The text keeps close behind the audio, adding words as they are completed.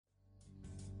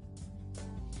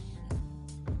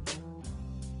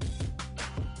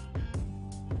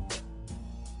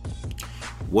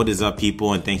What is up,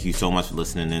 people, and thank you so much for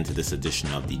listening in to this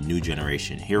edition of the New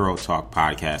Generation Hero Talk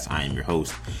podcast. I am your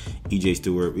host, EJ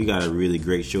Stewart. We got a really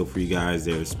great show for you guys.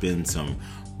 There's been some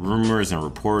rumors and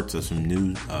reports of some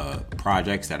new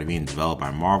projects that are being developed by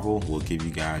Marvel. We'll give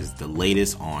you guys the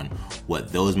latest on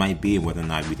what those might be and whether or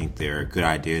not we think they're good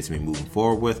ideas to be moving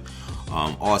forward with.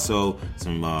 Also,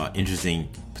 some interesting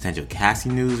potential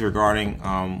casting news regarding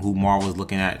who Marvel is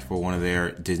looking at for one of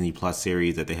their Disney Plus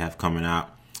series that they have coming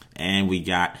out. And we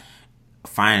got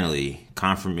finally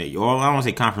confirmation, or I don't want to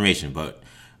say confirmation, but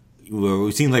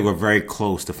it seems like we're very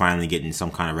close to finally getting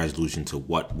some kind of resolution to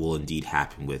what will indeed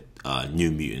happen with New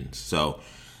Mutants. So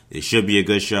it should be a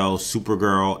good show.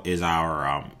 Supergirl is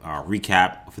our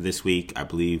recap for this week. I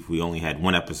believe we only had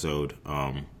one episode.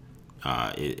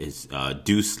 It's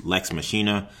Deus Lex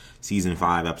Machina, Season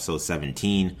 5, Episode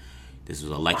 17. This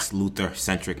was a Lex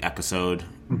Luthor-centric episode.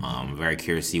 I'm very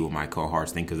curious to see what my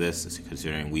cohorts think of this,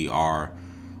 considering we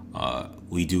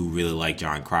do really like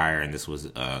John Cryer, and this was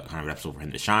kind of an episode for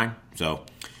him to shine. So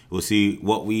we'll see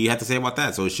what we have to say about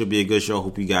that. So it should be a good show.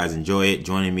 Hope you guys enjoy it.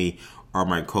 Joining me are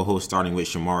my co-hosts, starting with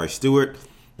Shamari Stewart.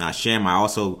 Now, Sham, I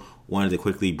also wanted to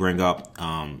quickly bring up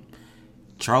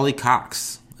Charlie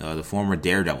Cox, the former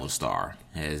Daredevil star,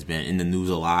 has been in the news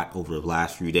a lot over the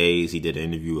last few days. He did an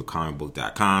interview with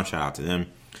comicbook.com. Shout out to them.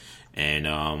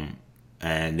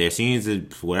 And there seems to,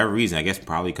 for whatever reason, I guess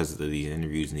probably because of these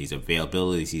interviews and these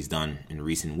availabilities he's done in the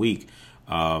recent week,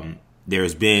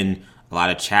 there's been a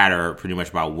lot of chatter pretty much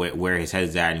about where his head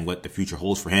is at and what the future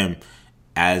holds for him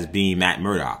as being Matt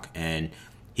Murdock. And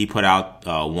he put out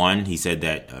he said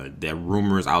that there are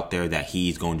rumors out there that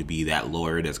he's going to be that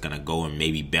lawyer that's going to go and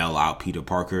maybe bail out Peter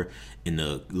Parker in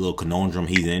the little conundrum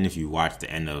he's in. If you watch the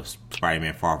end of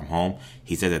Spider-Man Far From Home,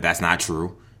 he said that that's not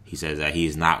true. He says that he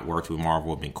has not worked with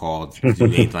Marvel, been called to do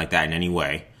anything like that in any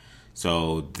way.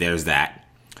 So there's that.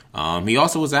 He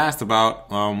also was asked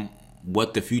about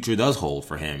what the future does hold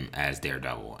for him as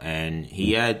Daredevil. And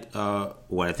he had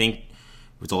what I think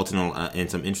resulted in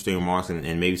some interesting remarks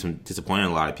and maybe some disappointing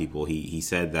a lot of people. He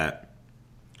said that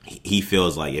he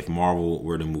feels like if Marvel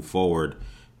were to move forward,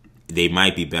 they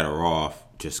might be better off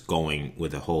just going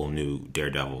with a whole new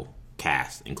Daredevil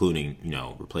cast, including,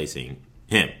 replacing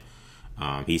him.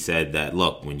 He said that,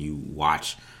 look, when you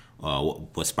watch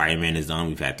what Spider-Man has done,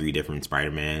 we've had 3 different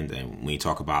Spider-Mans, and when you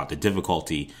talk about the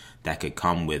difficulty that could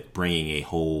come with bringing a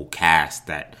whole cast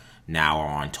that now are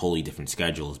on totally different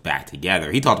schedules back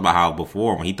together. He talked about how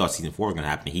before, when he thought season 4 was going to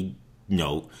happen, he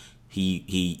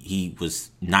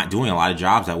was not doing a lot of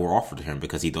jobs that were offered to him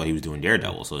because he thought he was doing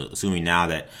Daredevil. So assuming now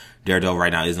that Daredevil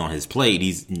right now isn't on his plate,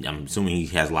 I'm assuming he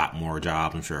has a lot more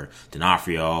jobs. I'm sure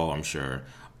D'Onofrio, I'm sure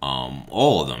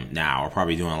all of them now are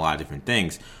probably doing a lot of different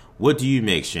things. What do you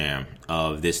make, Sham,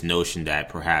 of this notion that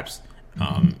perhaps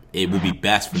it would be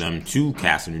best for them to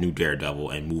cast a new Daredevil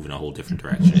and move in a whole different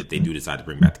direction if they do decide to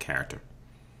bring back the character?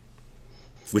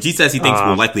 Which he says he thinks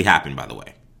will likely happen, by the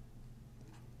way.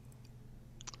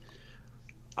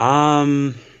 I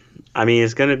mean,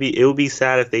 it will be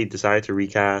sad if they decide to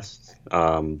recast.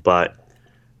 But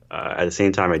at the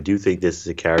same time, I do think this is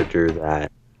a character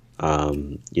that,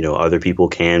 other people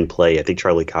can play. I think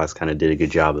Charlie Cox kind of did a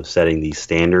good job of setting the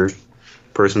standard,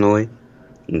 personally,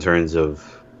 in terms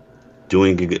of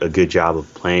doing a good job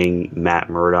of playing Matt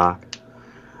Murdock.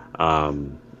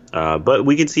 But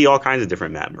we can see all kinds of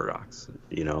different Matt Murdocks.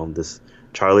 This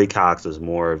Charlie Cox was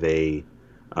more of a,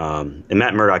 and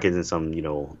Matt Murdock isn't some,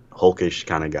 hulkish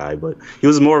kind of guy, but he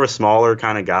was more of a smaller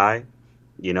kind of guy,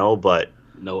 but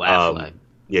no Affleck.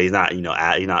 Yeah, he's not, he's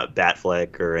not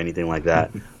Batfleck or anything like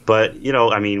that. But,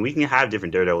 I mean, we can have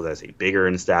different Daredevils that say bigger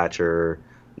in stature,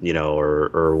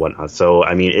 or whatnot. So,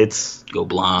 I mean, it's... Go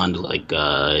blonde, like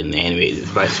in the animated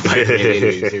Spider-Man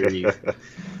series.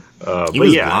 He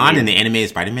was blonde in the animated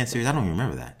Spider-Man series? I don't even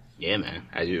remember that. Yeah, man.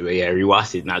 I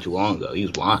rewatched it not too long ago. He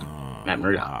was blonde. Matt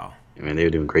Murdock. Wow. I mean, they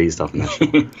were doing crazy stuff in that show.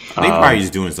 They probably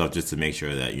just doing stuff just to make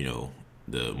sure that,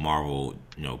 the Marvel,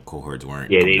 cohorts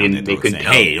weren't. Yeah, they couldn't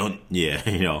tell. Hey, don't. Yeah,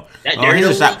 here's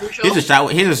a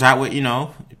shot with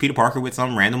Peter Parker with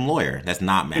some random lawyer. That's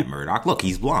not Matt Murdock. Look,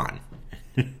 he's blonde.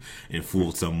 And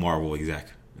fooled some Marvel exec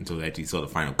until they actually saw the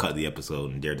final cut of the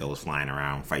episode and Daredevil was flying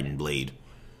around fighting Blade.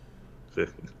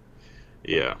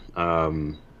 Yeah.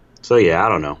 So yeah, I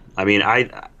don't know. I mean,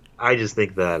 I just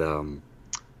think that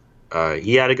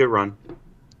he had a good run.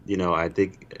 I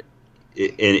think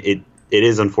it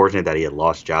is unfortunate that he had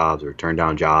lost jobs or turned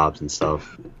down jobs and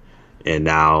stuff, and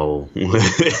now and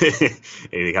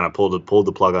he kind of pulled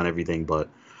the plug on everything. But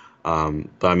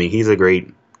I mean, he's a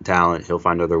great talent. He'll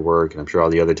find other work, and I'm sure all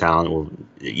the other talent will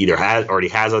already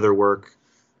has other work.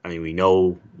 I mean, we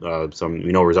know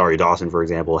Rosario Dawson, for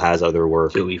example, has other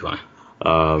work. She'll be fine.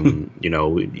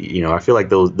 I feel like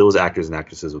those actors and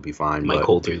actresses would be fine. Mike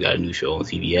Coulter's got a new show on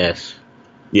CBS.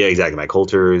 Yeah, exactly. Mike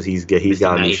Coulter's he's got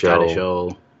a new show. Got a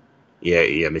show.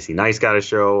 Yeah. Misty Knight's got a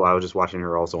show. I was just watching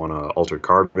her also on Altered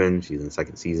Carbon. She's in the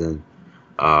second season.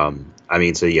 All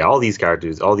these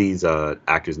characters, all these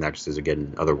actors and actresses are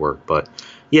getting other work. But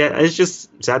yeah, it's just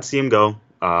sad to see him go.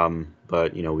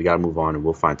 But we got to move on, and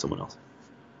we'll find someone else.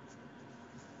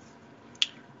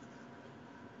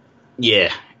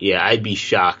 Yeah, I'd be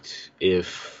shocked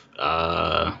if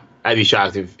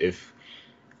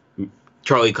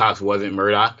Charlie Cox wasn't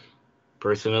Murdoch,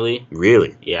 personally.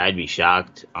 Really? Yeah, I'd be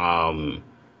shocked. I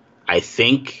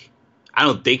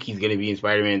don't think he's gonna be in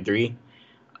Spider-Man 3.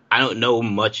 I don't know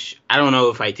much. I don't know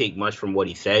if I take much from what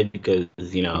he said because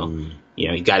he's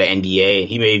got an NDA.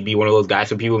 He may be one of those guys.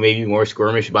 Some people may be more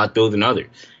skirmish about those than others.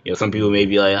 Some people may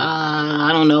be like,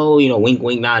 I don't know. Wink,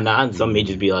 wink, nod, nod. And some may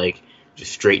just be like,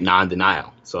 just straight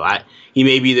non-denial. So he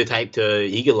may be the type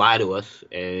he could lie to us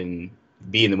and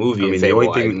be in the movie and say, the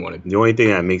only thing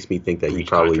that makes me think that he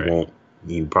probably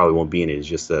won't be in it is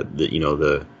just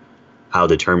that how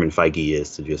determined Feige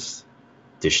is to just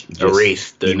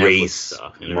erase the Netflix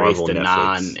stuff and erase Marvel, the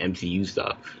Netflix. non-MCU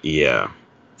stuff. Yeah.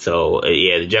 So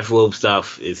the Jeff Loeb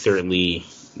stuff is certainly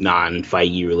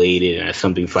non-Feige related, and that's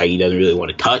something Feige doesn't really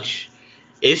want to touch.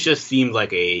 It just seems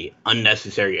like a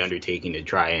unnecessary undertaking to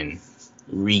try and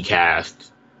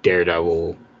recast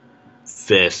Daredevil,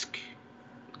 Fisk,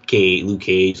 Luke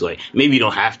Cage. Like, maybe you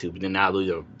don't have to, but then now those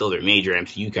are major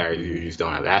MCU characters you just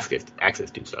don't have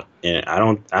access to. So, and I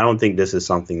don't think this is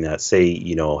something that, say,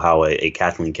 how a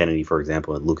Kathleen Kennedy, for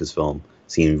example, at Lucasfilm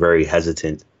seemed very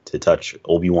hesitant to touch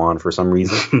Obi-Wan for some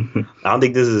reason. I don't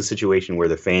think this is a situation where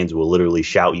the fans will literally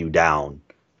shout you down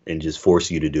and just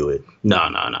force you to do it. No.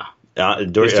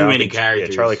 There's too many characters.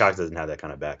 Yeah, Charlie Cox doesn't have that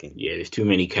kind of backing. Yeah, there's too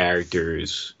many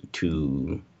characters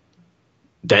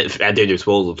at their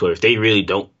disposal. So if they really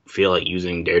don't feel like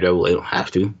using Daredevil, they don't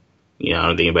have to. I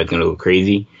don't think anybody's gonna go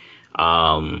crazy.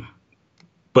 But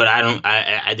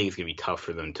I think it's gonna be tough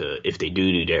for them to, if they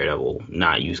do Daredevil,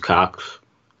 not use Cox,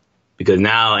 because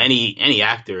now any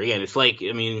actor, again, it's like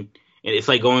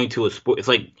going to a sport. It's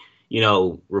like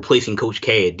replacing Coach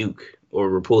K at Duke. Or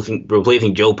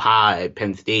replacing Joe Pa at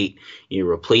Penn State,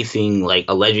 replacing like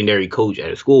a legendary coach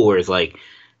at a school where it's like,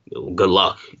 good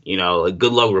luck,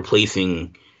 good luck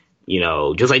replacing,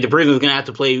 just like the person who's gonna have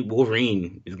to play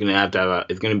Wolverine is gonna have to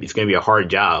it's gonna be a hard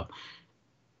job.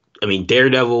 I mean,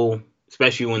 Daredevil,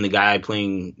 especially when the guy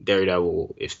playing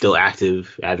Daredevil is still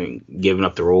active, hasn't given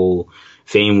up the role.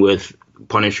 Same with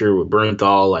Punisher with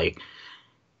Bernthal, like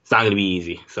it's not gonna be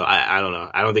easy. So I don't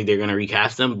know. I don't think they're gonna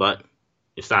recast them, but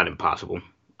it's not impossible.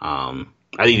 I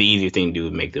think the easiest thing to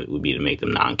do would be to make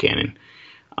them non-canon.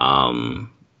 I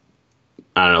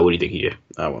don't know. What do you think, EJ?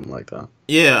 I wouldn't like that.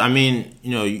 Yeah, I mean,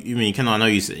 Kendall, I know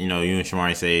you said, you and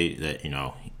Shamari say that,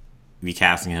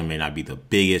 recasting him may not be the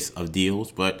biggest of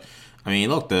deals, but I mean,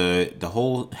 look, the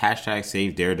whole hashtag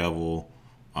Save Daredevil,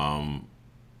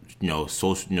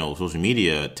 social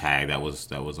media tag that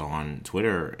was on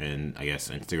Twitter and I guess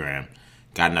Instagram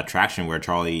got enough traction where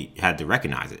Charlie had to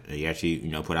recognize it. He actually,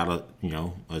 put out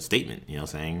a statement,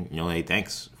 saying, hey,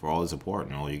 thanks for all the support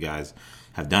and all you guys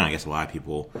have done. I guess a lot of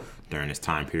people during this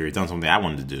time period done something I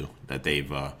wanted to do, that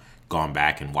they've gone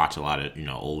back and watched a lot of,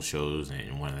 old shows,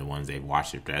 and one of the ones they've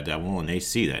watched is Daredevil, and they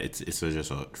see that it's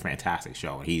just a fantastic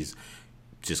show, and he's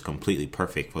just completely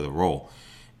perfect for the role.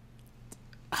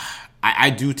 I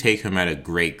do take him at a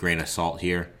great grain of salt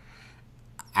here.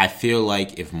 I feel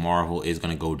like if Marvel is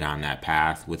going to go down that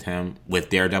path with him, with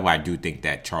Daredevil, I do think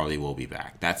that Charlie will be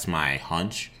back. That's my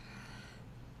hunch.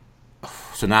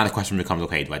 So now the question becomes,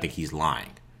 okay, do I think he's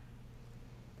lying?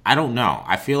 I don't know.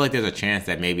 I feel like there's a chance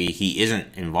that maybe he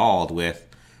isn't involved with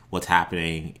what's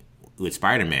happening with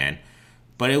Spider-Man,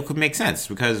 but it could make sense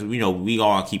because, we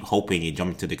all keep hoping and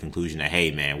jumping to the conclusion that,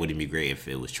 hey, man, wouldn't it be great if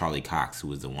it was Charlie Cox who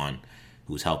was the one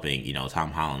who was helping,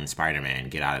 Tom Holland and Spider-Man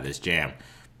get out of this jam.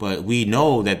 But we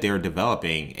know that they're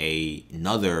developing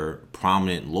another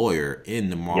prominent lawyer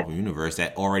in the Marvel Universe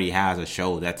that already has a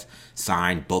show that's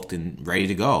signed, booked, and ready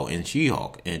to go in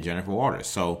She-Hulk and Jennifer Waters.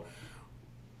 So,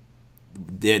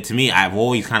 to me, I've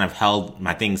always kind of held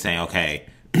my thing saying, okay,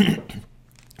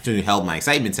 held my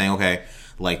excitement saying, okay,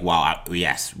 like, wow,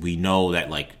 yes, we know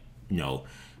that, like,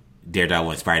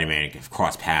 Daredevil and Spider-Man have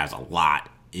crossed paths a lot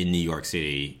in New York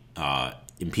City.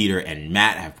 And Peter and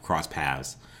Matt have crossed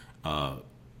paths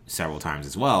several times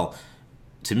as well.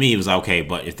 To me, it was like, okay,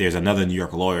 but if there's another New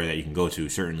York lawyer that you can go to,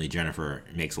 certainly Jennifer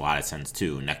makes a lot of sense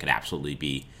too, and that could absolutely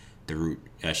be the route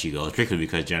as she goes, particularly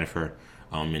because Jennifer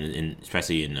And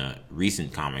especially in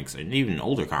recent comics and even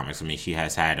older comics. I mean, she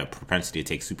has had a propensity to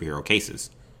take superhero cases.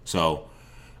 So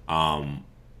I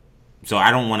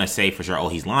don't want to say for sure, oh,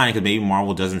 he's lying, because maybe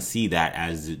Marvel doesn't see that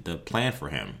as the plan for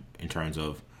him in terms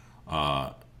of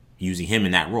using him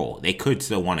in that role. They could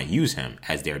still want to use him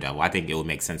as Daredevil. I think it would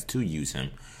make sense to use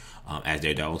him as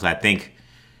Daredevil. So I think,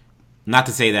 not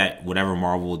to say that whatever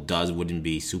Marvel does wouldn't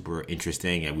be super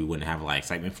interesting and we wouldn't have a lot of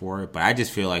excitement for it, but I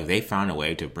just feel like they found a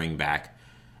way to bring back,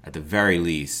 at the very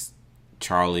least,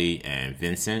 Charlie and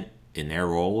Vincent in their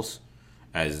roles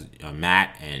as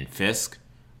Matt and Fisk.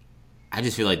 I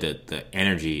just feel like the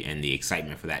energy and the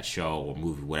excitement for that show or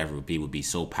movie, whatever it would be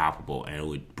so palpable, and it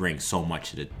would bring so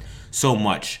much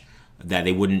that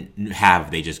they wouldn't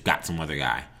have. They just got some other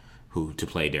guy to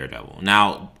play Daredevil.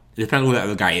 Now, it depends who the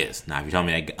other guy is. Now, if you tell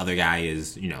me that other guy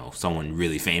is, someone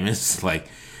really famous,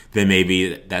 then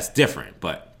maybe that's different.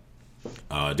 But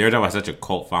Daredevil has such a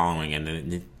cult following, and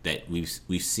then that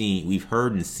we've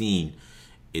heard and seen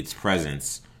its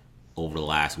presence over the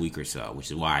last week or so, which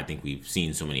is why I think we've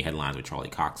seen so many headlines with Charlie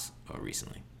Cox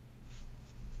recently.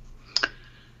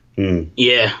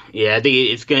 Yeah, I think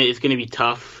it's gonna be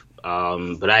tough.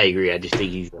 But I agree. I just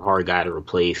think he's a hard guy to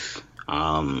replace.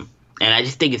 And I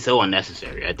just think it's so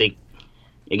unnecessary. I think,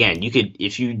 again,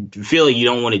 if you feel like you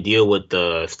don't want to deal with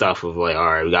the stuff of all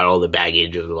right, we got all the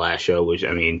baggage of the last show, which,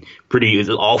 I mean, it's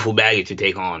an awful baggage to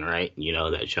take on, right?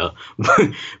 That show.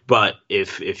 But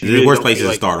if you the really worst place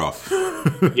to start off.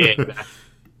 Yeah, exactly.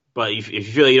 But if you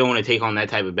feel like you don't want to take on that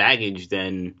type of baggage,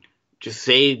 then just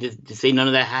say none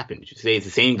of that happened. Just say it's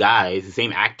the same guy, it's the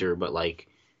same actor, but that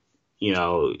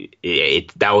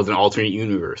was an alternate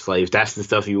universe. If that's the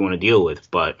stuff you want to deal with,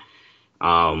 but.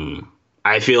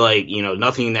 I feel like,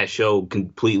 nothing in that show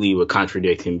completely would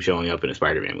contradict him showing up in a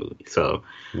Spider-Man movie. So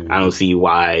I don't see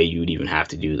why you would even have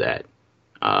to do that.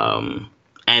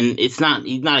 And he's not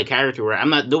a character where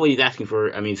nobody's asking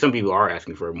for, I mean, some people are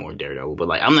asking for more Daredevil, but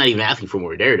I'm not even asking for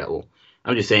more Daredevil.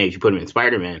 I'm just saying if you put him in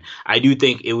Spider-Man, I do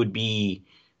think it would be,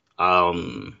 I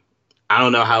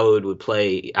don't know how it would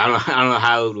play. I don't know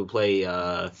how it would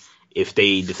play, if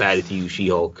they decided to use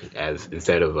She-Hulk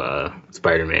instead of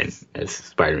Spider-Man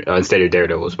instead of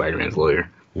Daredevil as Spider-Man's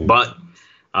lawyer. But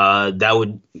that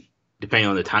would depend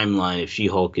on the timeline. If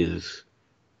She-Hulk is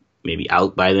maybe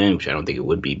out by then, which I don't think it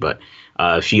would be, but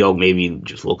She-Hulk maybe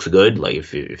just looks good.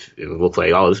 If it looks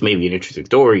like, oh, this may be an interesting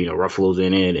story, Ruffalo's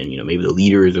in it, and maybe the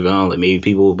leader is around, maybe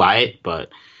people will buy it. But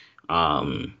I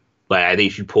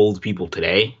think if you polled people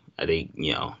today, I think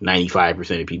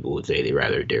 95% of people would say they'd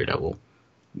rather Daredevil.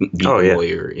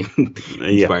 Lawyer in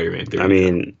Spider-Man 3. I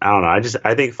mean, I don't know.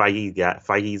 I think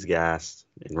Feige's gassed,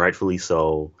 and rightfully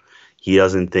so. He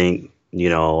doesn't think,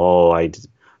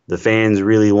 the fans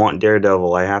really want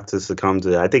Daredevil. I have to succumb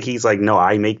to it. I think he's like, no,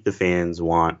 I make the fans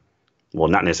want. Well,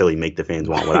 not necessarily make the fans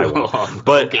want what I want,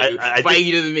 but okay.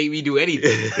 Feige doesn't make me do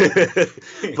anything.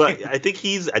 But I think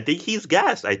he's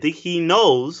gassed. I think he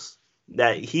knows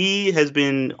that he has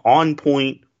been on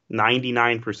point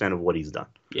 99% of what he's done.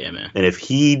 Yeah, man. And if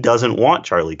he doesn't want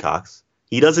Charlie Cox,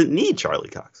 he doesn't need Charlie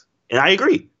Cox. And I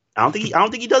agree. I don't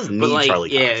think he does need Charlie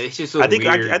Cox. Yeah, it's just so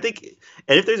weird. I think,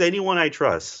 and if there's anyone I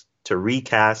trust to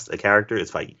recast a character,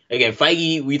 it's Feige. Again,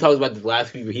 Feige, we talked about this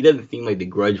last week, but he doesn't seem like the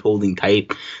grudge-holding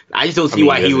type. I just don't see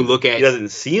why he would look at. He doesn't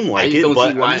seem like it,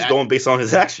 but I'm just going based on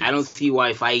his actions. I don't see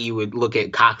why Feige would look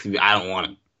at Cox and be, I don't want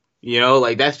him.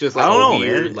 That's just I don't know,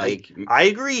 weird. Man. I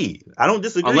agree. I don't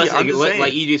disagree. Unless, I'm just saying.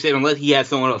 Like EJ said, unless he had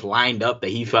someone else lined up that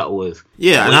he felt was.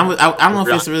 Yeah, and I don't know if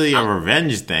it's really a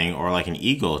revenge thing or an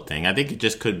ego thing. I think it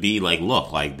just could be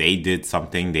look, they did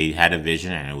something, they had a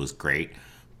vision, and it was great.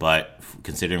 But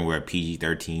considering we're a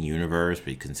PG-13 universe,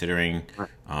 but considering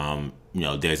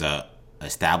there's a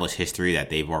established history that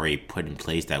they've already put in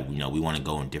place that we want to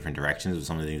go in different directions with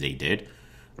some of the things they did,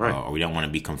 right? Or we don't want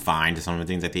to be confined to some of the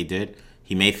things that they did.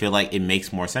 He may feel like it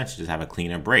makes more sense to just have a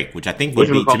cleaner break, which I think would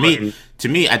be to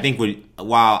me. I think would,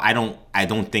 while I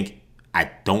don't think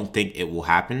it will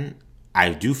happen. I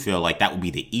do feel like that would be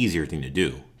the easier thing to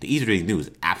do. The easier thing to do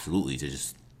is absolutely to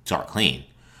just start clean.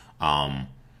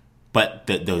 But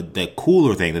the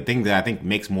cooler thing, the thing that I think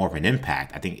makes more of an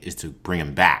impact, I think, is to bring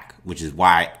him back, which is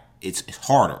why it's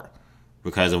harder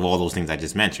because of all those things I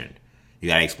just mentioned. You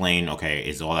got to explain, okay,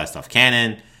 is all that stuff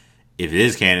canon? If it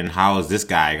is canon, how is this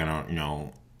guy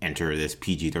gonna, enter this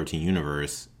PG-13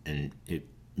 universe and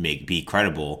be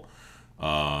credible?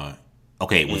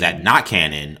 Okay, was that not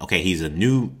canon? Okay, he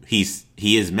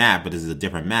is Matt, but this is a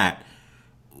different Matt.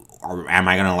 Or am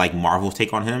I gonna like Marvel's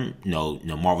take on him? No,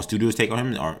 Marvel Studios take on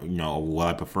him, or will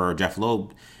I prefer Jeff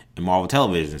Loeb and Marvel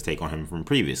Television's take on him from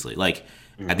previously?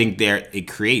 I think it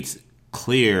creates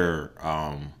clear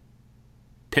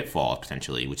pitfalls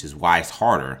potentially, which is why it's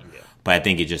harder. Yeah. But I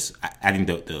think I think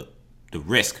the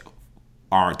risk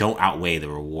don't outweigh the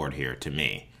reward here to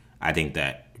me. I think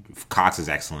that Cox is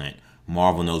excellent.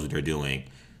 Marvel knows what they're doing.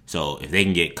 So if they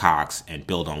can get Cox and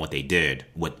build on what they did,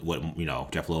 what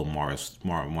Jeff Lowe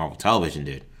Marvel Television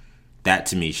did, that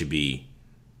to me should be,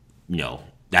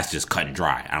 that's just cut and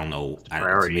dry. I don't know.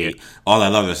 To me, all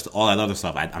that other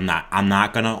stuff, I'm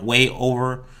not gonna weigh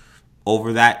over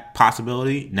that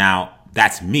possibility. Now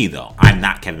that's me though. I'm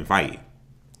not Kevin Feige,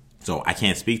 so I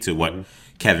can't speak to what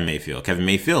Kevin may feel. Kevin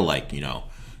may feel like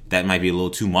that might be a little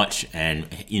too much,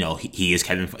 and he is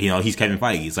Kevin. He's Kevin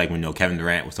Feige. It's like when Kevin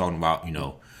Durant was talking about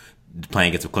playing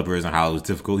against the Clippers and how it was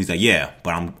difficult. He's like, yeah,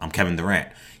 but I'm Kevin Durant.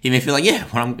 He may feel like, yeah,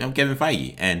 but I'm Kevin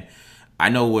Feige, and I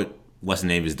know what's the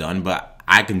name is done, but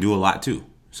I can do a lot too.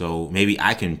 So maybe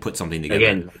I can put something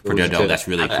together for Daredevil that's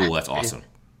really cool. That's awesome.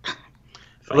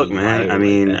 Look, man. I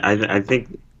mean, I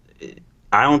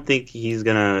don't think he's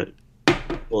gonna.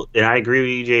 Well, and I agree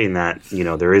with EJ in that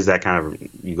there is that kind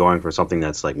of you going for something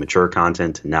that's like mature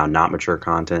content to now not mature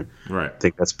content. Right. I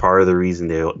think that's part of the reason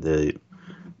the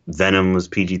Venom was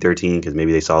PG-13 because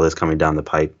maybe they saw this coming down the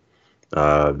pipe,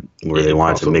 where they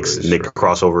wanted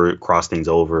to cross things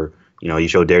over. You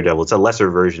show Daredevil. It's a lesser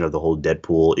version of the whole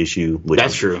Deadpool issue, which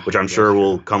I'm sure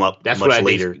will come up much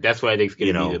later. That's what I think is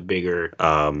going to be the bigger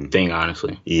thing,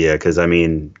 honestly. Yeah, because I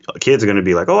mean, kids are going to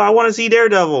be like, "Oh, I want to see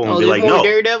Daredevil," and be like, "No,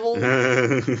 Daredevil."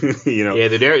 Yeah,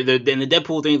 the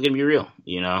Deadpool thing is going to be real.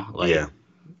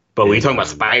 But when you're talking about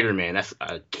Spider-Man, that's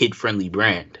a kid-friendly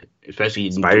brand, especially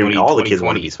in Spider-Man. All the kids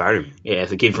want to be Spider-Man. Yeah,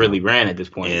 it's a kid-friendly brand at this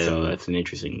point, so that's an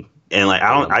interesting. And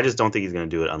I just don't think he's going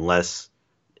to do it unless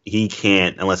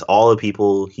all the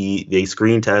people they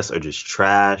screen test are just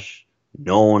trash.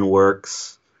 No one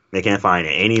works. They can't find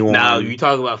anyone. Now, you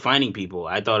talk about finding people.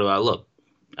 I thought about,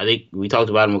 I think we talked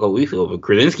about him a couple weeks ago, but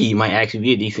Krasinski might actually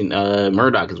be a decent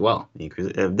Murdoch as well.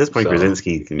 At this point,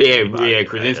 Krasinski can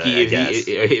Krasinski,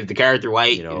 if the character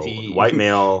white, white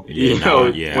male.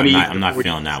 I'm not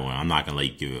feeling that one. I'm not going to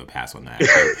let you give it a pass on that.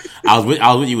 I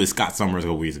was with you with Scott Summers a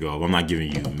couple weeks ago, but I'm not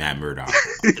giving you Matt Murdock.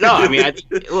 No, I mean, I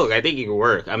think it could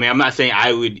work. I mean, I'm not saying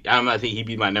he'd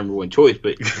be my number one choice,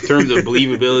 but in terms of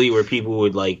believability where people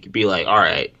would be like, all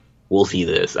right, we'll see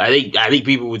this. I think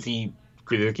people would see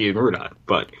Krasinski and Murdoch,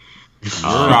 but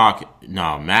Murdoch,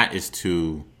 no, Matt is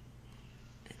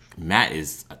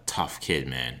a tough kid,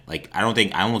 man. I don't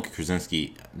look at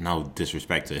Krasinski, no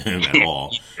disrespect to him at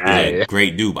all. He's a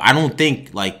great dude, but I don't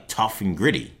think tough and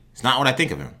gritty. It's not what I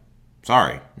think of him.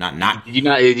 Sorry, not. Did you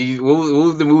not? What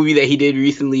was the movie that he did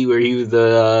recently where he was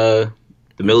the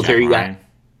military guy?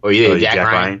 Jack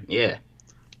Ryan. Yeah.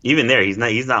 Even there, he's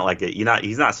not like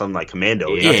he's not some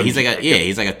commando. He's like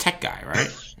a tech guy, right?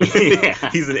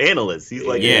 He's an analyst. He's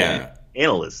an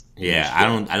analyst. Yeah, I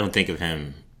don't think of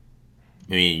him.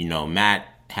 I mean, Matt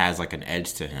has an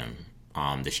edge to him.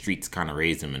 The streets kind of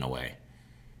raised him in a way.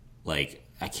 I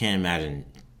can't imagine.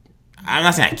 I'm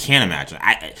not saying I can't imagine.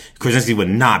 Krasinski would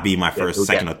not be my first,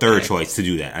 second, or third choice to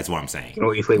do that. That's what I'm saying.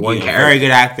 He's a very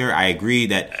good actor. I agree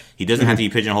that he doesn't have to be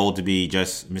pigeonholed to be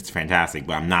just Mr. Fantastic,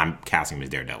 but I'm not casting him as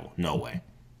Daredevil. No way.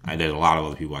 There's a lot of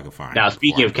other people I can find. Now,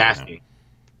 speaking of casting,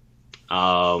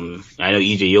 I know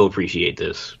EJ, you'll appreciate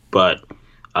this, but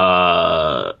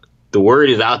the word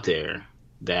is out there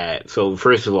that, so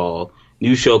first of all,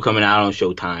 new show coming out on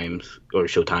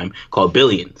Showtime called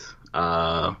Billions.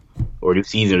 Or new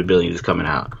season of Billions is coming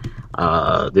out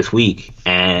this week,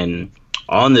 and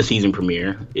on the season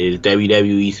premiere is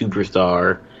WWE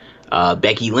superstar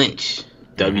Becky Lynch,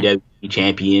 WWE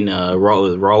champion,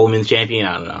 Raw Women's champion.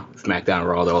 I don't know, SmackDown,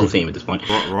 Raw, they're all the same at this point.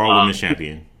 Raw Women's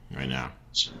champion right now.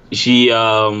 She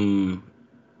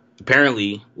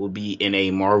apparently will be in a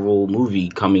Marvel movie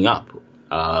coming up.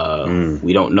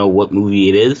 We don't know what movie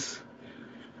it is.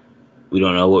 We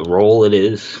don't know what role it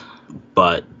is.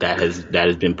 But that has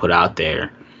been put out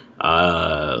there.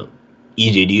 EJ,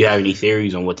 do you have any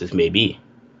theories on what this may be?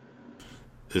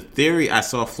 The theory I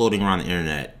saw floating around the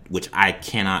internet, which I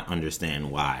cannot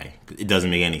understand why, it doesn't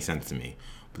make any sense to me.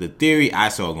 But the theory I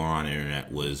saw going on the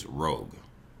internet was Rogue.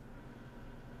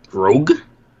 Rogue?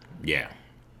 Yeah.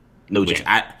 No chance.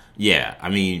 I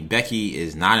mean, Becky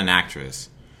is not an actress,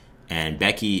 and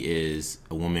Becky is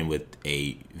a woman with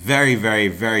a very, very,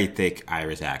 very thick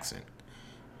Irish accent.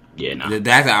 Yeah, no. I'm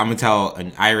gonna tell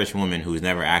an Irish woman who's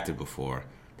never acted before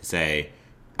to say,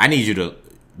 "I need you to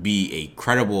be a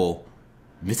credible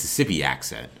Mississippi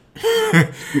accent."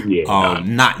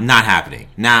 Not happening.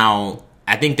 Now,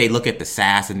 I think they look at the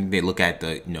sass and they look at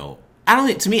the I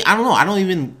don't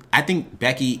know. I think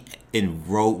Becky and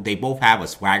Rogue, they both have a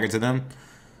swagger to them.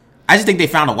 I just think they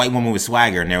found a white woman with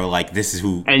swagger, and they were like, "This is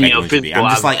who And, Becky Lynch should be." I'm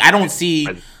just like, I don't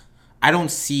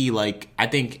see like I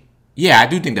think I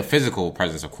do think the physical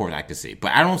presence, of course, I could see,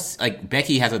 but I don't like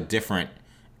Becky has a different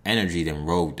energy than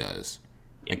Rogue does.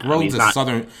 Like Rogue's tough,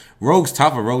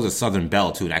 but Rogue's a Southern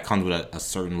belle too. That comes with a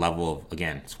certain level of,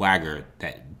 again, swagger.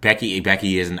 That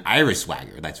Becky is an Irish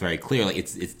swagger. That's very clear. Like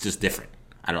it's just different.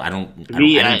 I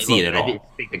didn't see it at all. I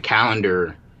think the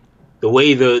calendar, the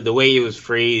way it was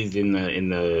phrased in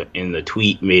the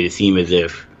tweet made it seem as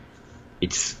if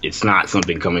it's not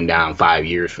something coming down 5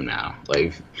 years from now.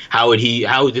 Like how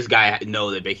would this guy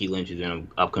know that Becky Lynch is in an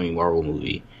upcoming Marvel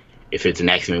movie if it's an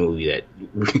X-Men movie that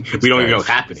we don't even know what's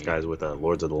happening? These guys with the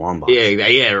Lords of the Long Box.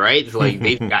 Yeah, right? It's like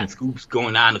they've got scoops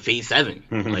going on to Phase 7.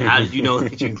 Like, how did you know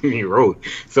that you're doing your road?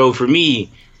 So for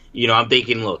me, I'm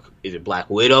thinking, look, is it Black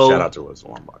Widow? Shout out to Lords of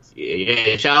the Long Box.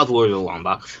 Yeah, shout out to Lords of the Long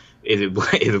Box. Is it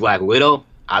Black Widow?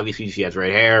 Obviously, she has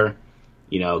red hair.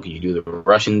 Can you do the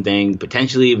Russian thing?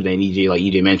 Potentially, but then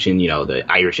EJ mentioned, the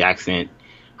Irish accent.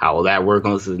 How will that work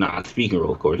unless it's not a speaking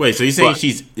role, of course? Wait, so you're saying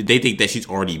they think that she's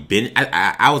already been?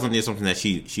 I was under the assumption that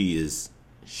she's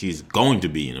going to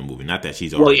be in a movie, not that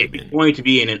she's already been. Going to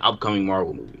be in an upcoming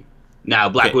Marvel movie. Now,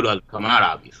 Black Widow hasn't come out,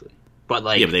 obviously, but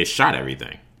but they shot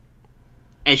everything,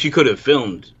 and she could have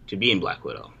filmed to be in Black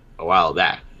Widow a while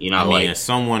back. As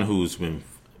someone who's been,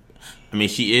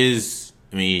 she is.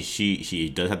 She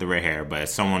does have the red hair, but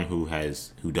as someone who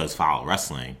does follow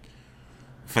wrestling.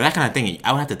 For that kind of thing,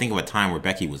 I would have to think of a time where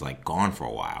Becky was like gone for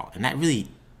a while, and that never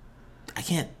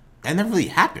really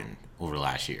happened over the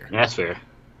last year. That's fair.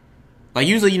 Like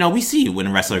usually, we see when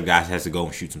a wrestler guy has to go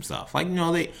and shoot some stuff. Like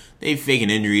they fake an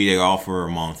injury, they're off for a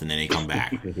month, and then they come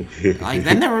back. Like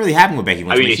that never really happened with Becky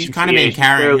Lynch. She's kind of been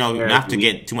carrying, not to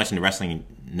get too much into wrestling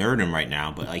nerdom right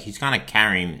now, but like he's kind of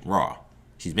carrying Raw.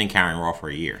 She's been carrying Raw for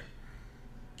a year.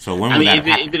 So when would that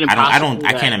happen?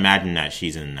 I can't imagine that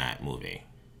she's in that movie.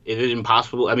 Is it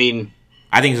impossible? I think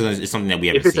it's something that we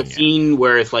haven't seen yet. If it's a scene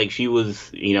where it's like she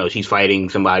was, she's fighting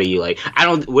somebody, like,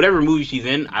 whatever movie she's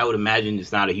in, I would imagine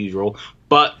it's not a huge role.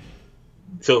 But,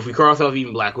 so if we cross off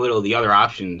even Black Widow, the other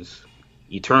options,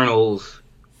 Eternals,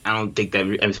 I don't think that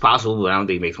it's possible, but I don't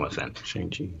think it makes much sense.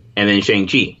 Shang-Chi. And then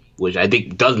Shang-Chi, which I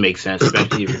think does make sense,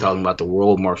 especially if you're talking about the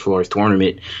World Martial Arts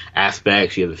Tournament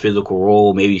aspect. She has a physical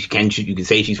role. Maybe you can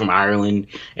say she's from Ireland,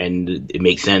 and it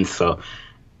makes sense. So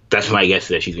that's my guess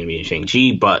that she's going to be in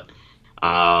Shang-Chi. But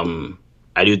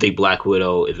I do think Black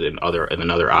Widow is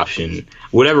another option.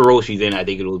 Whatever role she's in, I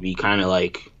think it'll be kind of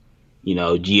like,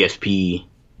 GSP,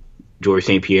 George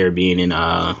St. Pierre being in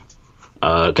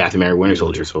Captain America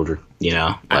Winter Soldier.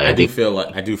 I do feel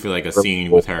like a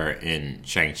scene with her in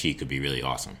Shang-Chi could be really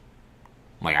awesome.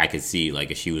 Like I could see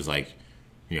like if she was like,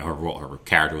 her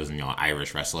character was an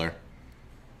Irish wrestler,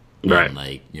 right? And,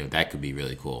 like that could be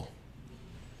really cool.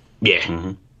 Yeah.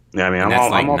 Mm-hmm. Yeah,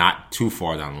 that's not too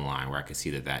far down the line where I could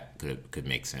see that could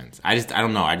make sense. I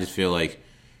don't know. I just feel like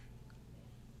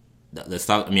the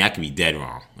stuff. I could be dead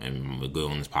wrong, and we'll go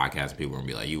on this podcast and people will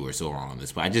be like, "You were so wrong on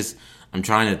this." But I'm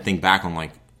trying to think back on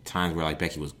like times where like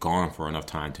Becky was gone for enough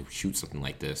time to shoot something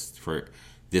like this for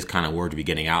this kind of word to be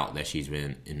getting out that she's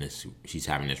been in this. She's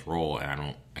having this role,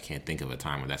 and I can't think of a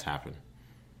time where that's happened.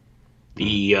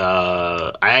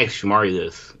 I asked Shamari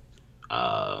this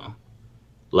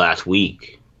last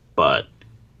week. But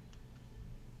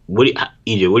what do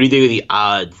you think of the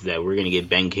odds that we're going to get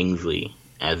Ben Kingsley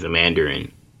as the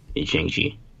Mandarin in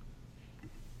Shang-Chi?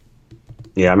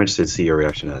 Yeah, I'm interested to see your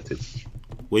reaction to that too.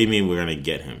 What do you mean we're going to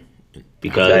get him?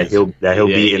 Because he'll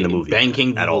be in the movie. Ben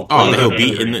Kingsley at all. Oh, that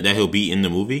he'll be in the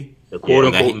movie. The quote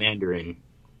unquote Mandarin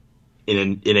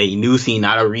in a new scene,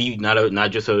 not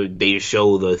just so they just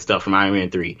show the stuff from Iron Man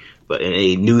 3, but in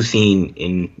a new scene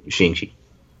in Shang-Chi.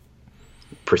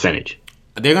 Percentage.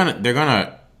 They're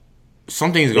gonna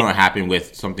something's gonna happen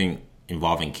with something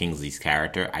involving Kingsley's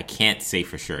character. I can't say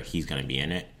for sure he's gonna be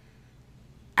in it.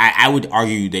 I would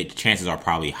argue that chances are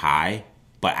probably high,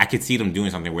 but I could see them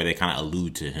doing something where they kind of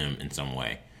allude to him in some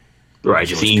way. Right,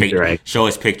 show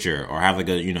his picture or have like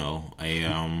a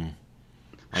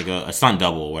stunt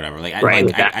double or whatever. Like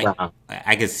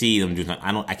I could see them do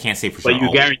something. I can't say for sure.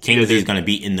 Kingsley's gonna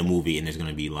be in the movie and there's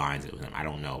gonna be lines with him. I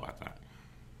don't know about that.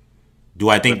 Do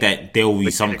I think that there will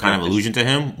be some kind of allusion to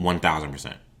him?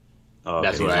 1,000%.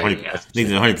 That's what I think.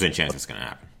 There's a 100% chance it's going to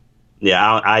happen. Yeah,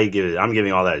 I'm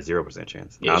giving all that a 0%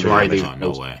 chance. Yeah,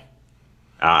 no way.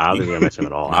 I don't think they're going to mention him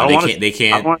at all. No, I don't want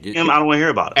him. I don't want to hear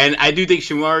about it. And I do think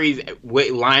Shamari's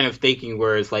line of thinking,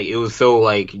 where it's like it was so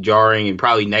like jarring and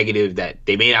probably negative that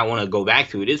they may not want to go back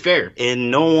to it, is fair. And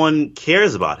no one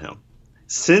cares about him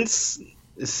since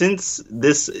it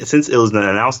was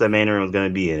announced that Mandarin was going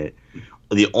to be in it.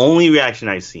 The only reaction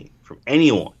I've seen from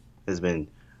anyone has been,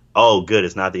 "Oh, good,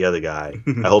 it's not the other guy.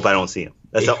 I hope I don't see him."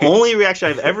 That's the only reaction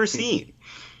I've ever seen.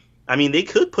 I mean, they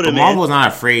could put him in. Marvel's not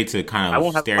afraid to kind of. I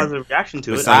won't have a positive reaction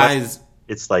to it. Besides,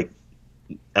 it's like,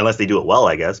 unless they do it well,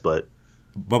 I guess. But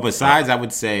besides, I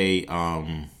would say,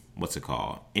 what's it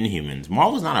called? Inhumans.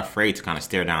 Marvel's not afraid to kind of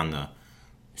stare down the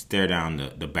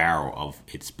barrel of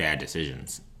its bad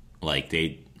decisions.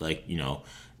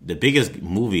 The biggest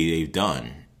movie they've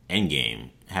done, Endgame,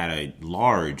 had a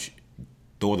large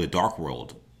Thor: The Dark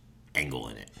World angle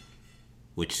in it,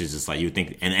 which is just like you would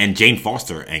think, and Jane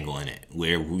Foster angle in it,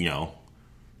 where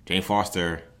Jane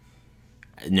Foster,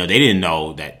 they didn't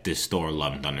know that this Thor: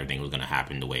 Love and Thunder thing was going to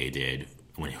happen the way it did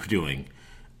when they were doing,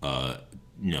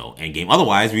 Endgame.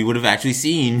 Otherwise, we would have actually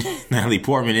seen Natalie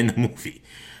Portman in the movie.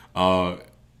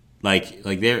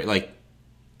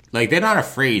 They're not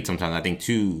afraid sometimes. I think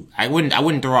too. I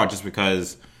wouldn't throw out just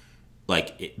because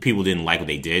people didn't like what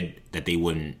they did that they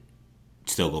wouldn't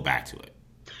still go back to it.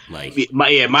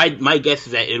 My guess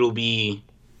is that it'll be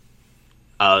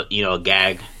a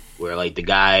gag where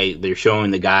they're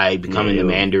showing the guy becoming the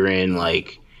Mandarin,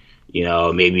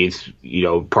 maybe it's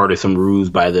part of some ruse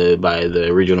by the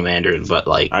original Mandarin, but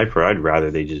I'd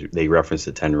rather they reference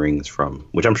the 10 rings from,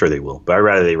 which I'm sure they will, but I'd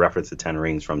rather they reference the 10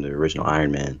 rings from the original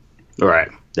Iron Man, right?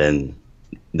 Than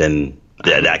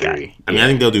that guy. I mean, I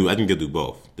think they'll do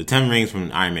both. The 10 rings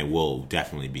from Iron Man will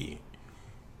definitely be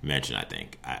mentioned. I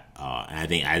think. I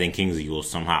think Kingsley will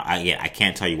somehow. I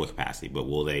can't tell you what capacity, but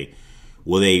will they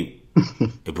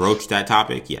broach that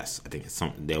topic? Yes, I think it's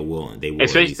something they will.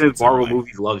 Especially since Marvel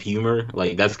movies love humor.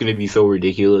 That's going to be so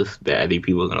ridiculous that I think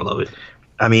people are going to love it.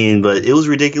 I mean, but it was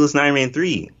ridiculous in Iron Man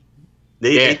 3.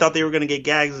 They thought they were going to get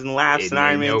gags and laughs in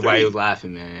Iron Man 3. Nobody was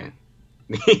laughing, man.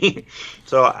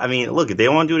 So I mean, look, if they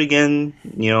want to do it again,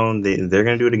 they're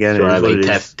going to do it again. So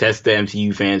test the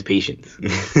MCU fans' patience.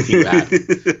 See what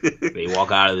happens. They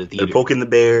walk out of the theater. They're poking the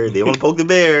bear. They want to poke the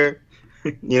bear.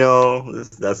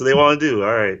 That's what they want to do.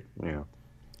 All right. Yeah.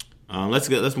 Let's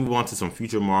move on to some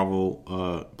future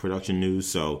Marvel production news.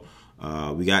 So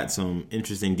we got some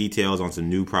interesting details on some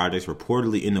new projects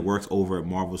reportedly in the works over at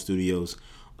Marvel Studios,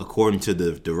 according to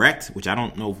the Direct, which I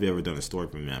don't know if we've ever done a story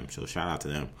from them. So shout out to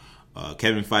them.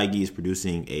 Kevin Feige is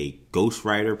producing a Ghost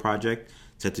Rider project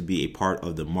set to be a part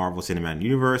of the Marvel Cinematic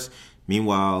Universe.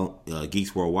 Meanwhile,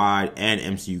 Geeks Worldwide and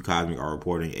MCU Cosmic are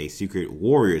reporting a Secret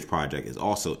Warriors project is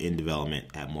also in development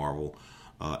at Marvel,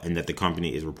 and that the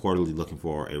company is reportedly looking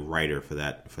for a writer for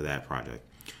that project.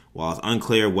 While it's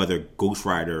unclear whether Ghost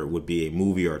Rider would be a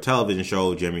movie or a television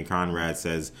show, Jeremy Conrad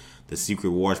says the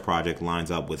Secret Wars project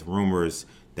lines up with rumors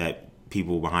that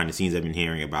people behind the scenes have been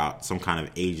hearing about some kind of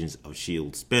Agents of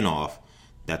S.H.I.E.L.D. spinoff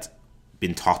that's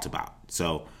been talked about.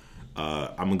 So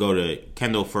I'm going to go to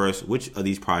Kendall first. Which of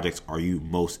these projects are you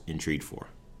most intrigued for?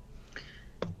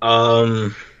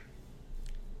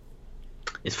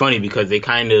 It's funny because they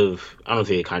kind of, I don't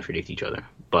say they contradict each other,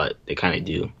 but they kind of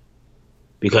do.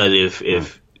 Because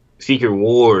if Secret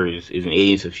Wars is an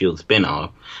Agents of S.H.I.E.L.D.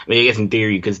 spinoff, I mean, I guess in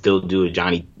theory you could still do a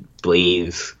Johnny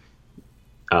Blaze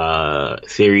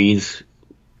series,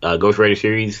 Ghost Rider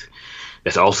series.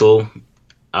 That's also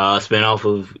a spinoff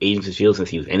of Agents of S.H.I.E.L.D. since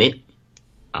he was in it.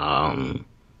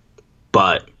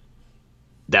 But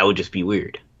that would just be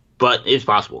weird. But it's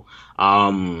possible.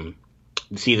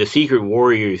 See, the Secret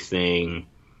Warriors thing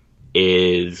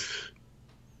is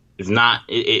not.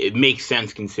 It makes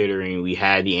sense considering we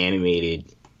had the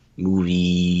animated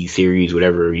movie series,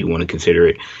 whatever you want to consider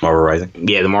it. Marvel Rising.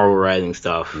 Yeah, the Marvel Rising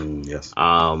stuff. Yes.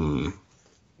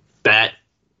 That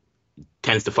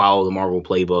tends to follow the Marvel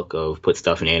playbook of put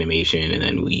stuff in animation and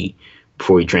then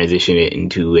before we transition it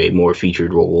into a more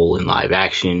featured role in live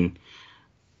action.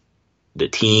 The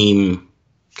team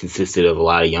consisted of a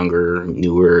lot of younger,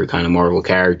 newer kind of Marvel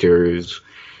characters.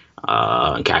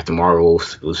 Captain Marvel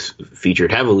was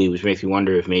featured heavily, which makes me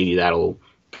wonder if maybe that'll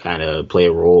kind of play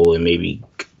a role in maybe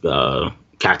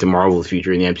Captain Marvel's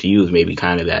future in the MCU is maybe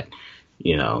kind of that,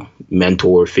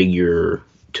 mentor figure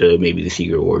to maybe the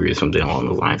Secret Warriors, something along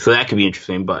those lines. So that could be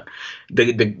interesting. But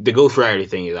the Ghost Rider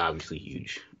thing is obviously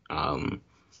huge.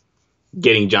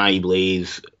 Getting Johnny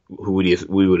Blaze, who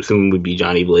we would assume would be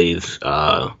Johnny Blaze.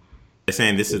 They're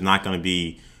saying this is not going to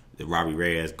be the Robbie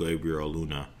Reyes, Gabriel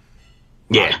Luna,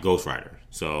 Ghost Rider.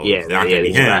 So yeah, it's not going to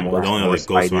be him. The only other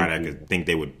Ghost Rider I could think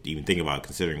they would even think about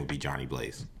considering would be Johnny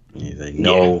Blaze. He's like,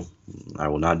 no, I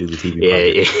will not do the TV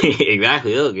project. Yeah,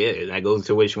 exactly. Look, that goes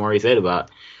to what Shamari said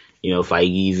about,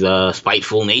 Feige's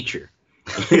spiteful nature.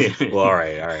 Well, all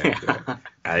right.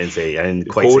 I didn't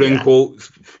quite quote say unquote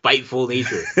that. Spiteful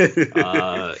nature.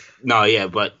 No, yeah,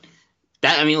 but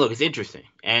that, look, it's interesting.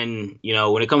 And,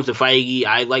 when it comes to Feige,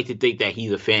 I like to think that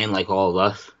he's a fan like all of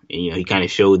us. And, he kind of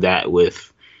showed that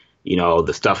with,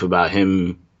 the stuff about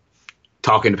him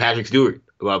talking to Patrick Stewart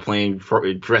about playing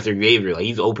Professor Xavier. Like,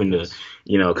 he's open to,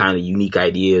 kind of unique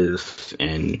ideas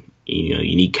and,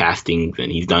 unique castings.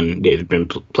 And there's been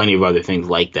plenty of other things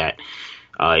like that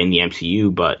in the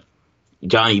MCU. But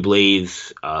Johnny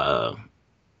Blaze,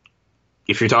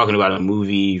 if you're talking about a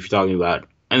movie, if you're talking about,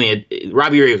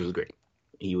 Robbie Reyes was great.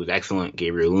 He was excellent.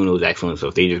 Gabriel Luna was excellent. So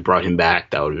if they just brought him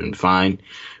back, that would have been fine.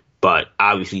 But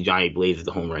obviously, Johnny Blaze is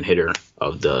the home run hitter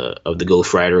of the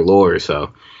Ghost Rider lore.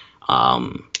 So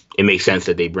it makes sense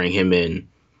that they bring him in,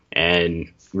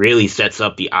 and really sets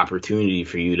up the opportunity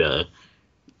for you to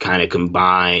kind of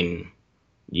combine,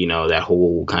 that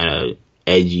whole kind of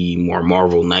edgy, more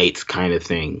Marvel Knights kind of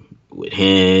thing with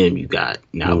him. You got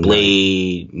now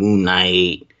Blade, Moon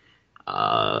Knight,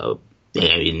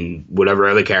 and whatever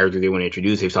other character they want to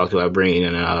introduce. They've talked about bringing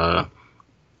in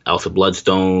Elsa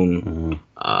Bloodstone,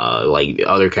 like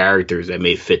other characters that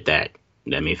may fit that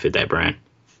brand.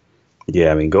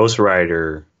 Yeah, I mean, Ghost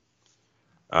Rider,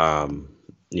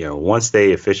 once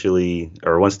they officially,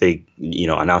 or once they,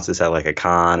 announce this at like a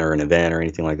con or an event or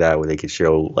anything like that, where they could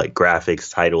show like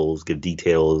graphics, titles, give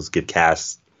details, give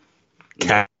cast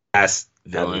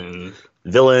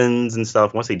villains and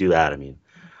stuff. Once they do that,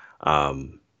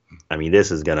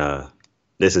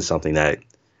 this is something that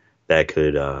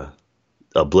could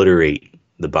obliterate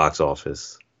the box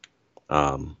office.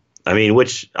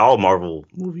 Which all Marvel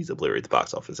movies obliterate the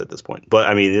box office at this point.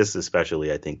 But this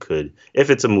especially, I think, could, if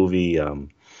it's a movie.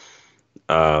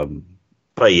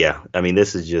 But yeah,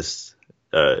 this is just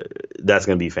that's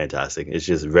going to be fantastic. It's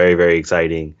just very, very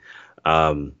exciting.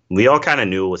 We all kind of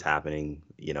knew what was happening.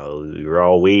 We were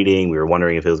all waiting. We were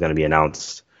wondering if it was going to be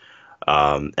announced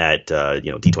at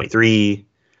D23.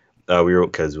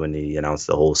 Because when they announced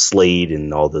the whole slate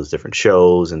and all those different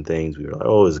shows and things, we were like,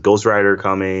 oh, is Ghost Rider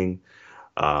coming?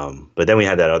 But then we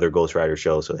had that other Ghost Rider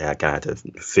show, so they had kind of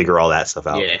to figure all that stuff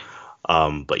out. Yeah.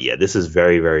 But yeah, this is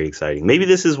very, very exciting. Maybe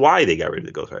this is why they got rid of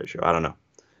the Ghost Rider show. I don't know.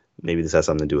 Maybe this has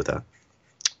something to do with that.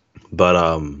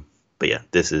 But yeah,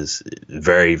 this is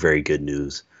very, very good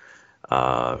news.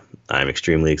 I'm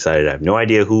extremely excited. I have no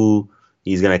idea who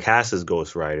he's gonna cast as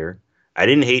Ghost Rider. I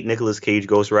didn't hate Nicolas Cage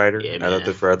Ghost Rider. Yeah, I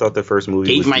thought the first movie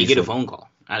Cage was might decent. get a phone call.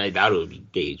 I doubt it would be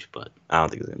Cage, but I don't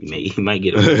think it's gonna be. He might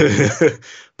get a phone call.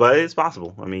 But it's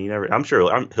possible. You never. I'm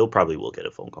sure he'll probably will get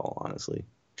a phone call. Honestly,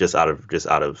 just out of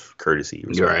courtesy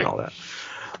or something and all that.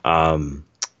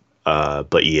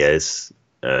 But yeah, it's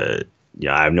I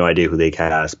have no idea who they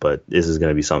cast, but this is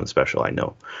gonna be something special. I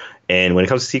know. And when it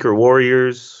comes to Secret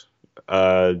Warriors,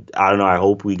 I don't know. I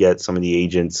hope we get some of the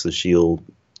Agents of S.H.I.E.L.D.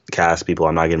 cast people.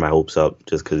 I'm not getting my hopes up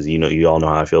just because you all know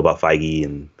how I feel about Feige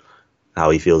and how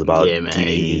he feels about TV.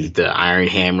 He's the Iron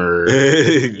Hammer,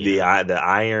 the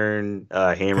Iron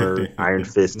Hammer, Iron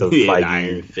Fist of Feige.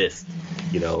 Iron Fist.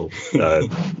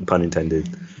 Pun intended.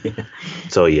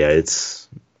 So yeah, it's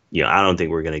I don't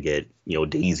think we're gonna get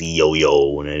Daisy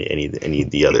Yo-Yo and any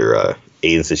of the other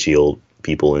Agents of S.H.I.E.L.D.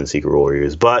 people in Secret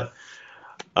Warriors, but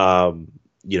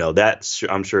that's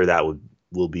I'm sure that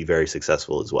will be very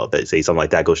successful as well. If they say something like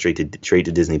that, go straight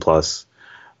to Disney Plus.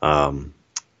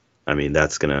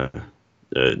 That's gonna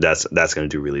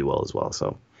do really well as well.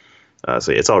 So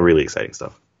it's all really exciting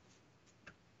stuff.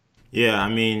 Yeah,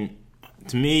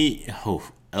 to me,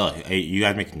 you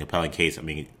guys make a compelling case.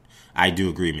 I do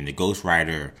agree. The Ghost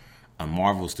Rider, a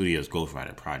Marvel Studios Ghost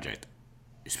Rider project,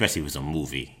 especially if it's a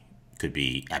movie, could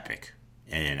be epic.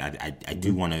 And I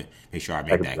do want to make sure I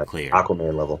make that clear.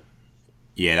 Aquaman level.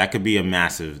 Yeah, that could be a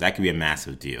massive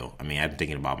deal. I'm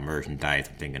thinking about merchandise.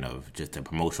 I'm thinking of just a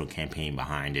promotional campaign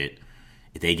behind it.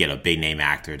 If they get a big name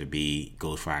actor to be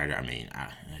Ghost Rider,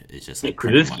 it's just like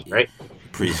Krasinski, right?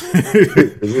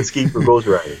 Krasinski for Ghost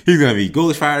Rider. He's gonna be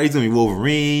Ghost Rider. He's gonna be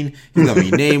Wolverine. He's gonna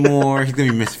be Namor. He's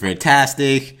gonna be Mr.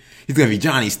 Fantastic. He's gonna be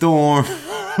Johnny Storm.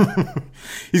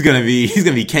 he's gonna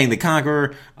be Kang the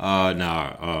Conqueror.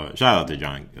 Shout out to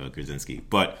John Krasinski,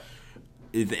 but.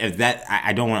 If that,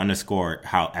 I don't want to underscore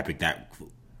how epic that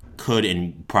could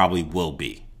and probably will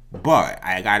be. But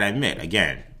I gotta admit,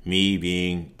 again, me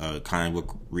being a comic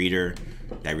book reader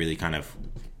that really kind of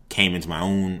came into my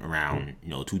own around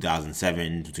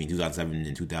 2007, between 2007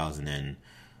 and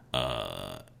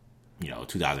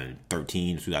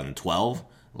 2013, 2012.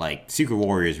 Like Secret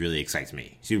Warriors really excites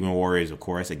me. Secret Warriors, of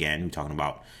course, again, we're talking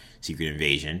about Secret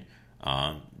Invasion.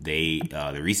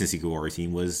 The recent Secret Warriors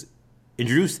team was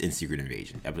introduced in Secret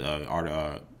Invasion,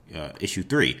 issue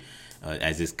 3,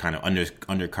 as this kind of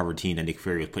undercover team that Nick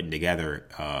Fury was putting together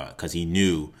because he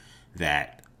knew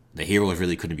that the heroes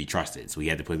really couldn't be trusted. So he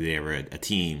had to put together a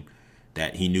team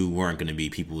that he knew weren't going to be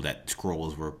people that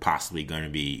Skrulls were possibly going to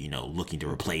be, looking to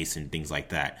replace and things like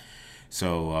that.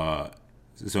 So,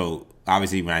 so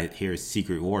obviously when I hear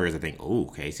Secret Warriors, I think, oh,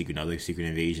 okay, another Secret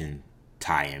Invasion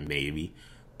tie-in, maybe.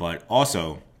 But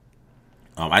also,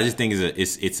 I just think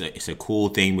it's a cool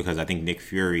thing because I think Nick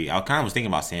Fury. I kind of was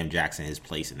thinking about Sam Jackson, his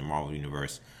place in the Marvel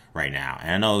universe right now,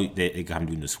 and I know that they got him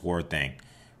doing the Sword thing,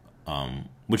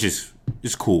 which is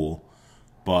cool.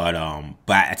 But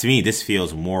to me, this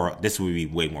feels more. This would be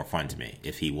way more fun to me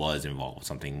if he was involved with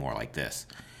something more like this.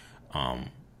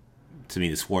 To me,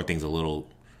 the Sword thing's a little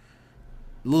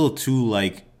too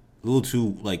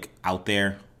out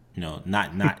there.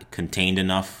 Not contained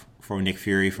enough for Nick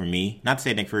Fury for me. Not to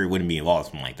say Nick Fury wouldn't be involved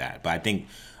in something like that, but I think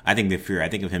Nick Fury. I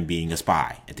think of him being a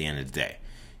spy at the end of the day.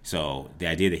 So the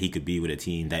idea that he could be with a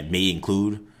team that may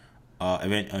include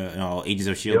Agents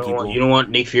of S.H.I.E.L.D. people. You don't want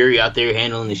Nick Fury out there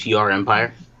handling the Shi'ar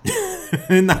Empire?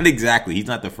 Not exactly. He's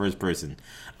not the first person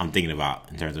I'm thinking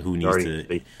about in terms of who needs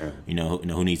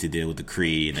who needs to deal with the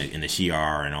Kree and the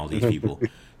Shi'ar and all these people.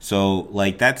 So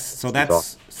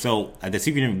the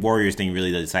Secret Warriors thing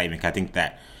really does excite me. I think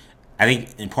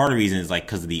and part of the reason is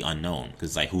because of the unknown,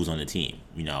 because who's on the team.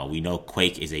 We know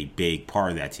Quake is a big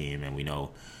part of that team, and we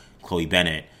know Chloe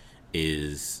Bennett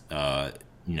is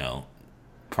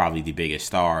probably the biggest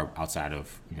star outside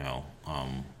of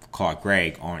Clark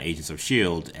Gregg on Agents of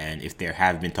S.H.I.E.L.D. And if there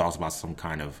have been talks about some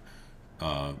kind of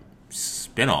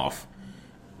spinoff,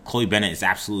 Chloe Bennett is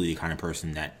absolutely the kind of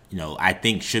person that I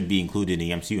think should be included in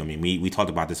the MCU. I mean, we talked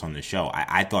about this on the show.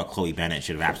 I thought Chloe Bennett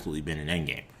should have absolutely been in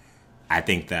Endgame. I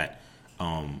think that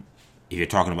if you're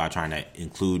talking about trying to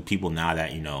include people now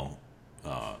that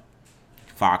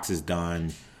Fox is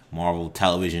done, Marvel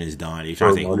Television is done, you're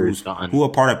trying to say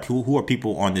who are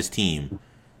people on this team.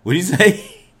 What do you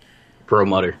say?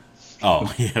 Perlmutter.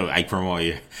 Oh yeah, Ike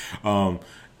Perlmutter. Yeah. From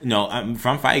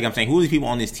Feige, I'm saying who are these people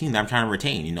on this team that I'm trying to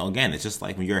retain? Again, it's just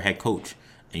like when you're a head coach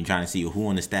and you're trying to see who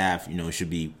on the staff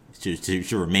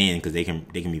should remain because they can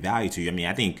be valued to you. I mean,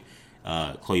 I think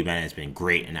Chloe Bennett has been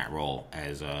great in that role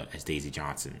as Daisy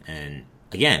Johnson, and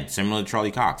again, similar to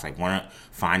Charlie Cox, want to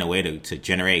find a way to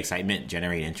generate excitement,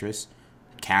 generate interest,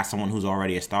 cast someone who's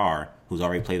already a star, who's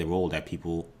already played the role that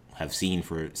people have seen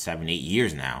for 7-8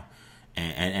 years now,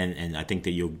 and I think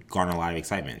that you'll garner a lot of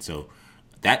excitement. So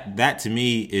that to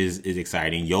me is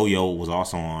exciting. Yo-Yo was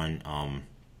also on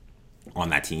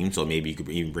that team, so maybe you could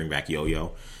even bring back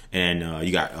Yo-Yo, and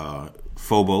you got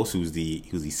Phobos, who's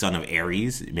the son of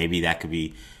Ares. Maybe that could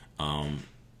be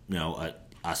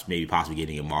us maybe possibly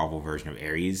getting a Marvel version of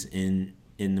Ares in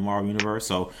the Marvel universe.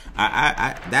 So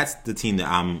I that's the team that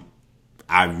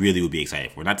I really would be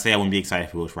excited for. Not to say I wouldn't be excited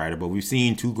for Ghost Rider, but we've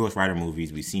seen 2 Ghost Rider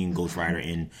movies. We've seen Ghost Rider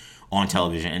on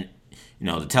television, and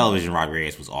the television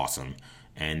Rodriguez was awesome.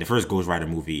 And the first Ghost Rider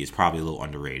movie is probably a little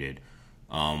underrated.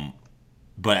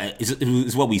 But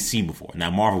it's what we've seen before.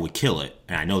 Now, Marvel would kill it,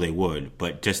 and I know they would,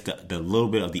 but just the little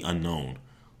bit of the unknown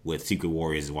with Secret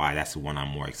Warriors is why that's the one I'm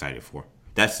more excited for.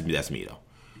 That's me, though.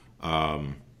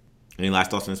 Any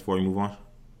last thoughts on this before we move on?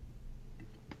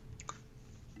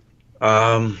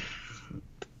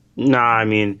 No, I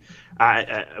mean,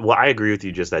 I agree with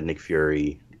you just that Nick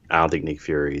Fury, I don't think Nick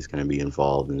Fury is going to be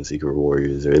involved in the Secret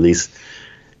Warriors, or at least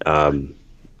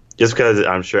just because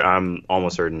I'm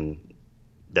almost certain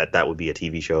that would be a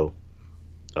TV show.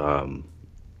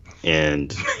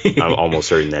 And I'm almost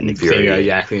certain that Nick Fury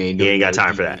he ain't got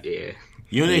time for that. Yeah.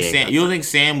 You don't think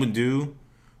Sam would do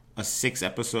a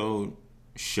 6-episode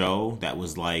show that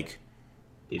was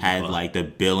had the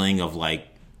billing of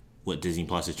what Disney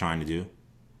Plus is trying to do?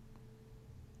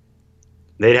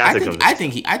 They'd have to I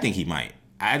think he might.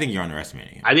 I think you're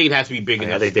underestimating him. I think it has to be big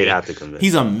enough. I think they'd have to convince.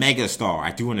 He's a mega star.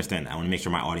 I do understand that. I want to make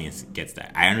sure my audience gets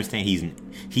that. I understand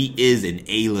he is an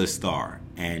A-list star,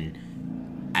 and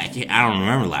I don't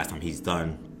remember the last time he's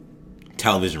done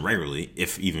television regularly.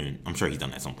 If even, I'm sure he's done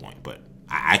that at some point, but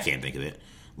I can't think of it.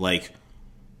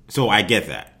 So I get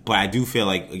that, but I do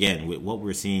feel again with what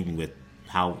we're seeing with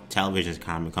how television is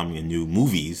kind of becoming the new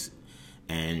movies,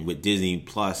 and with Disney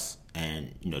Plus.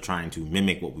 And trying to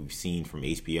mimic what we've seen from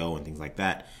HBO and things like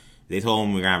that. They told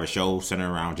him we're gonna have a show centered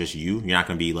around just you. You're not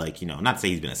gonna be not to say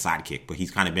he's been a sidekick, but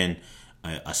he's kind of been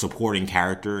a supporting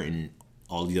character in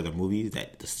all these other movies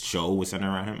that the show was centered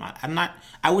around him.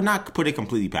 I would not put it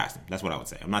completely past him. That's what I would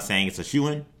say. I'm not saying it's a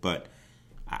shoo-in, but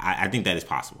I think that is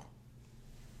possible.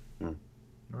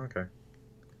 Okay.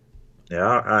 Yeah,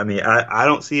 I mean, I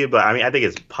don't see it, but I mean, I think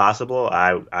it's possible.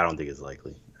 I don't think it's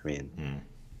likely. I mean.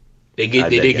 They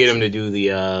did get him to do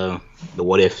the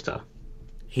what if stuff.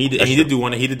 He did do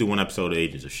one episode of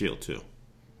Agents of S.H.I.E.L.D. too.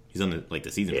 He's on the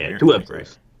season premiere, 2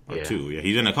 episodes, right? Or 2. Yeah,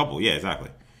 he's in a couple. Yeah,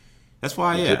 exactly. That's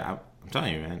why. Yeah, I'm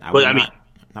telling you, man. But I mean,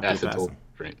 not that's a put it past total him.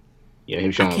 different. Yeah,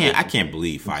 him showing. I can't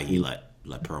believe Feige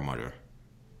let Perlmutter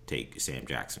take Sam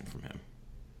Jackson from him,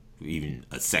 even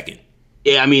a second.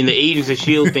 Yeah, I mean the Agents of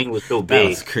Shield thing was so That big.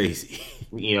 was crazy.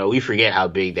 You know, we forget how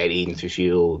big that Agents of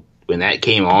Shield when that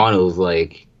came on. It was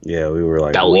like Yeah, we were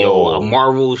like, that, whoa. a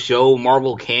Marvel show,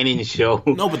 Marvel canon show.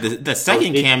 No, but the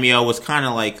second cameo was kind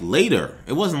of like later.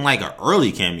 It wasn't like an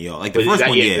early cameo. Like the first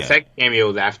one, yeah. The second cameo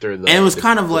was after the. And it was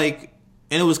kind of like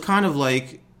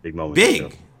Big moment.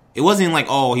 big. It wasn't like,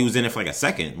 oh, he was in it for like a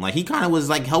second. Like he kind of was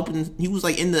like helping. He was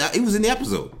in the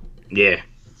episode. Yeah,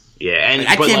 and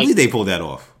I can't believe they pulled that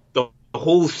off. The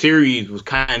whole series was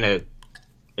kind of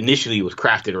initially was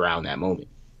crafted around that moment.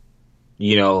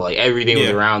 You know, like everything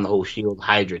was around the whole Shield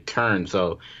Hydra turn.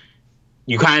 So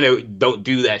you kind of don't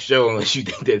do that show unless you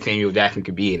think that Samuel Jackson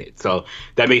could be in it. So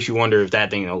that makes you wonder if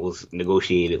that thing was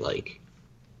negotiated like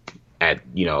at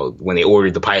when they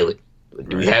ordered the pilot.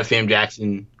 Do we have Sam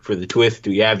Jackson for the twist? Do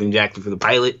we have Sam Jackson for the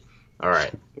pilot? All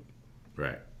right.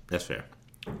 Right. That's fair.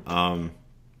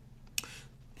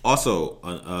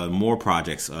 Also, more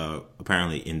projects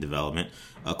apparently in development.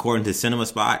 According to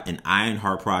CinemaSpot, an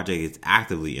Ironheart project is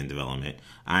actively in development.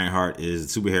 Ironheart is a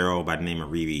superhero by the name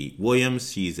of Riri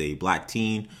Williams. She's a black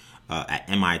teen at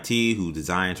MIT who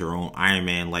designed her own Iron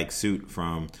Man-like suit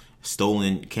from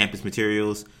stolen campus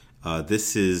materials.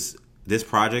 This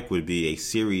project would be a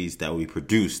series that will be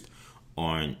produced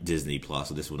on Disney Plus.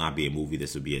 So this will not be a movie.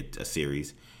 This will be a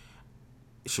series.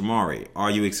 Shamari,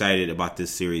 are you excited about this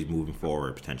series moving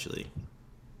forward potentially?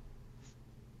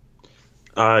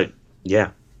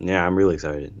 Yeah, I'm really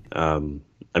excited. I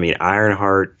mean,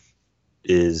 Ironheart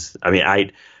is. I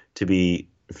mean, to be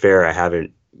fair, I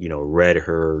haven't read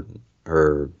her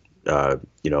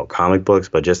comic books,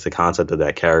 but just the concept of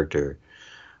that character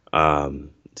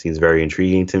seems very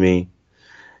intriguing to me.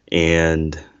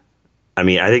 And I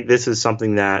mean, I think this is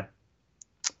something that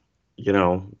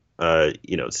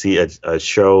see a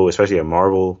show, especially a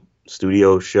Marvel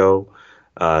Studio show,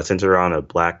 centered on a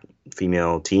black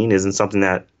female teen, isn't something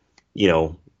that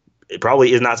it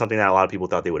probably is not something that a lot of people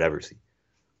thought they would ever see,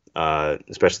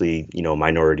 especially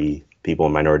minority people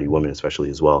and minority women especially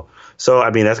as well. So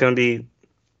I mean that's going to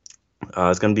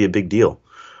be a big deal.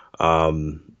 A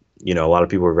lot of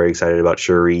people are very excited about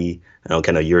Shuri. I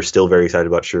know, you're still very excited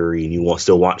about Shuri, and you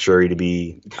still want Shuri to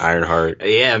be Ironheart.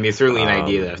 Yeah, I mean, it's certainly an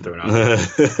idea that I've thrown out.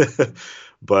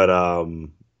 But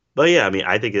yeah, I mean,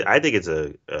 I think it's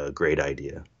a great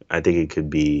idea. I think it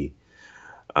could be,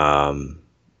 I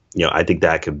think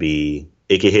that could be.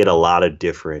 It could hit a lot of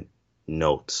different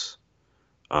notes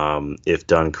if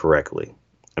done correctly.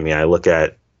 I mean, I look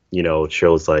at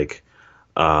shows like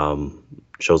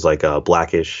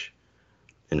Blackish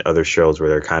and other shows where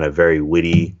they're kind of very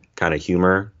witty kind of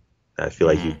humor. I feel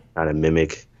like you kind of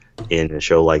mimic in a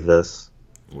show like this.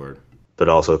 Word. But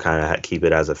also kind of keep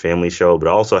it as a family show, but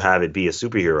also have it be a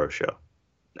superhero show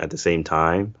at the same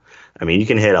time. I mean, you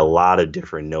can hit a lot of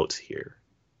different notes here,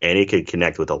 and it could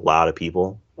connect with a lot of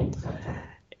people.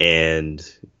 And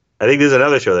I think there's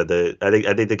another show that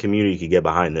I think the community could get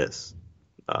behind this.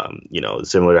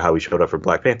 Similar to how we showed up for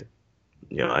Black Panther.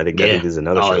 I think there's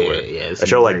another show where a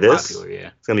show like this, popular,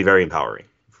 it's going to be very empowering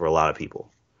for a lot of people.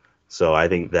 So I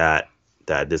think that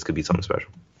this could be something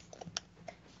special.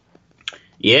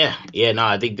 Yeah, no,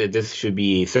 I think that this should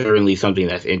be certainly something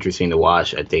that's interesting to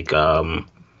watch. I think, the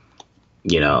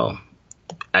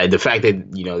fact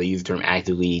that they use the term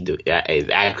actively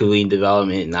in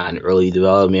development, not in early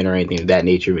development or anything of that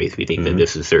nature, makes me think that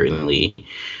this is certainly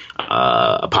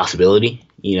a possibility.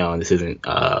 And this isn't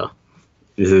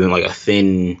like a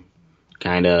thin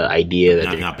kind of idea that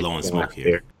they're not blowing smoke here.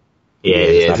 There. Yeah,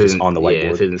 it's not just on the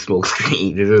whiteboard. This isn't smoke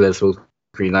screen. This isn't smoke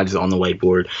screen, not just on the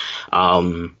whiteboard.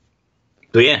 So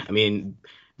yeah, I mean,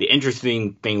 the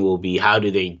interesting thing will be how do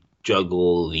they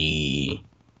juggle the,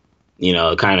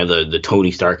 kind of the Tony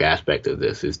Stark aspect of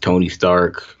this. Is Tony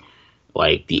Stark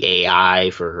like the AI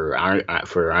for her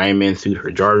Iron Man suit, her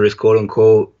Jarvis, quote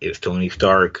unquote? Is Tony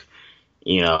Stark,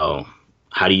 how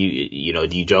do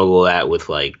you juggle that with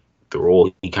like the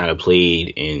role he kind of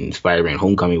played in Spider-Man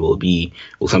Homecoming? Will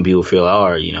some people feel,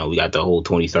 we got the whole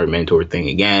Tony Stark mentor thing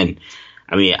again?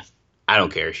 I mean, I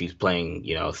don't care. She's playing,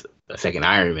 a second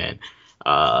Iron Man.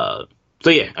 So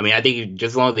yeah, I mean, I think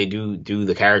just as long as they do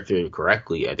the character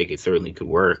correctly, I think it certainly could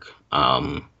work.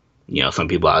 Some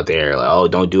people out there are like, oh,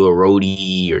 don't do a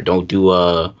Rhodey or don't do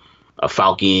a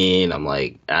Falcon. I'm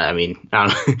like, I mean, I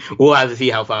don't we'll have to see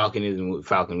how Falcon is in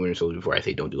Falcon Winter Soldier before I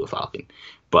say don't do a Falcon.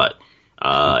 But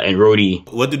and Rhodey.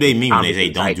 What do they mean when they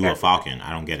say don't do a Falcon?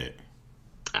 I don't get it.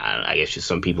 I guess just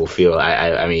some people feel.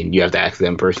 I mean, you have to ask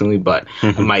them personally, but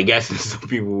my guess is some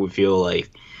people would feel like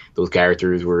those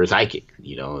characters were psychic,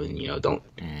 and don't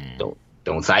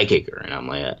sidekick her. And I'm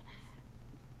like,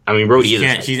 I mean, Rhodey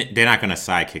is. They're not gonna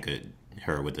sidekick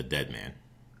her with a dead man.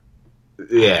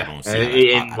 Yeah, I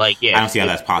don't see how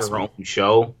that's possible. Her own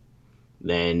show,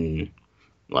 then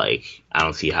I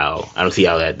don't see how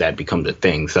that becomes a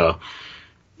thing. So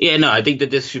yeah, no, I think that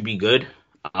this should be good.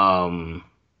 And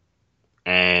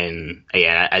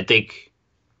yeah, I think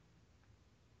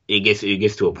it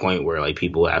gets to a point where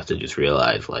people have to just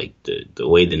realize the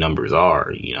way the numbers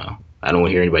are. I don't want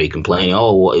to hear anybody complaining.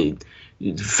 Oh,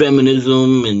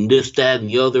 feminism and this, that, and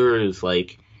the other is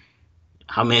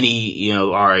how many? All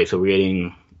right, so we're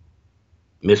getting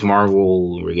Miss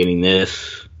Marvel, we're getting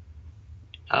this,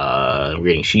 we're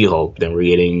getting She-Hulk, then we're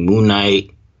getting Moon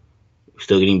Knight, we're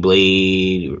still getting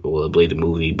Blade, Blade the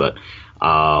movie, but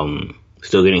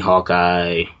still getting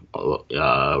Hawkeye,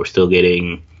 we're still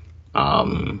getting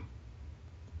Falcon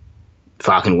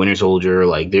Winter Soldier.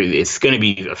 It's going to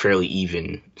be a fairly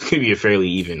even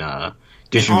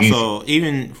distribution. Also,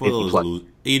 even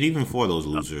for those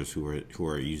losers who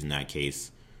are using that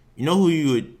case, you know who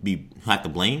you would have to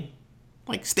blame?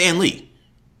 Stan Lee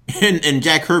and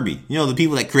Jack Kirby. The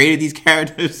people that created these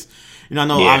characters. I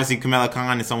know obviously Kamala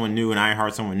Khan is someone new and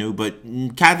Ironheart someone new, but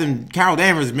Captain Carol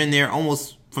Danvers has been there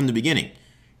almost from the beginning.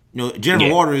 General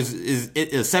Waters is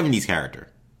a 70s character.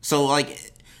 So I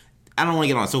don't want to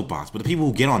get on a soapbox, but the people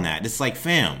who get on that, it's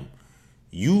fam,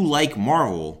 you like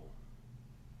Marvel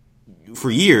for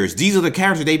years. These are the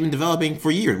characters they've been developing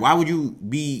for years. Why would you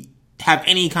have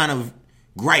any kind of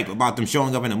gripe about them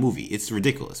showing up in a movie? It's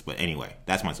ridiculous. But anyway,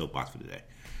 that's my soapbox for today.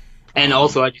 And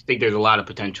also, I just think there's a lot of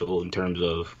potential in terms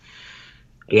of,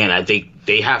 again, I think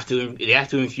they have to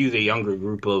infuse a younger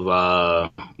group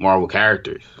of Marvel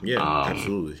characters. Yeah,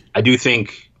 absolutely. I do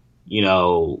think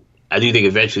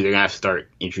eventually they're gonna have to start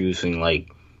introducing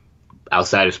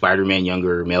outside of Spider-Man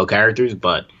younger male characters,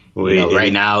 but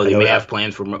right now they may have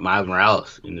plans for Miles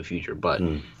Morales in the future. But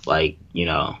that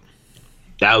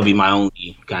would be my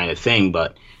only kind of thing.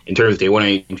 But in terms of they want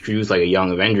to introduce a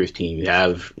young Avengers team, you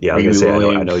have I was gonna say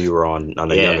I know you were on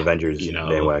the Young Avengers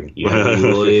bandwagon. You have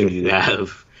Riri Williams, you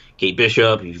have Kate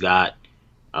Bishop, you've got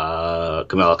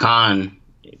Kamala Khan,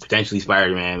 potentially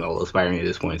Spider-Man, although Spider-Man at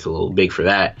this point is a little big for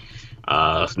that.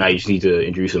 So now you just need to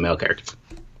introduce some male characters.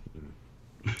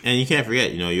 And you can't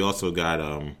forget, you also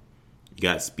got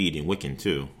Speed and Wiccan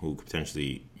too, who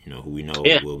potentially, who we know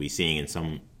will be seeing in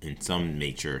some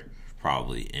nature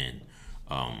probably in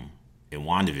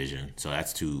WandaVision. So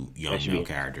that's two young male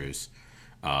characters.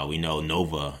 We know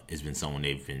Nova has been someone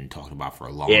they've been talking about for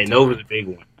a long time. Yeah, Nova's a big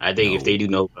one. I think if they do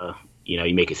Nova,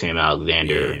 you make it Sam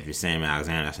Alexander. Yeah, if you're Sam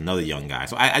Alexander, that's another young guy.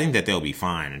 So I think that they'll be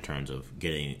fine in terms of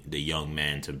getting the young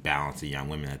men to balance the young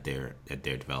women that they're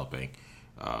developing.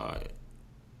 I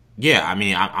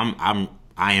mean, I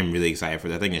am really excited for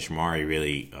that. I think that Shamari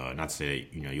really, not to say,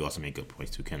 you also make good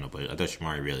points too, Kendall, but I thought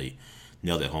Shamari really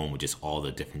nailed it home with just all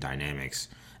the different dynamics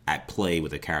at play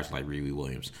with a character like Riri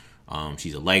Williams.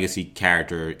 She's a legacy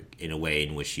character in a way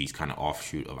in which she's kind of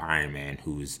offshoot of Iron Man,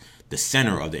 who's the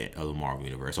center of the Marvel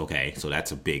universe. Okay, so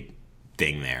that's a big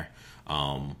thing there.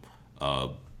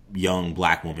 Young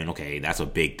black woman. Okay, that's a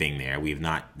big thing there. They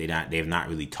have not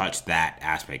really touched that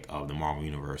aspect of the Marvel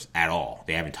universe at all.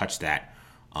 They haven't touched that.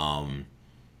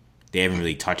 They haven't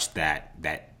really touched that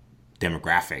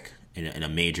demographic in a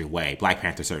major way. Black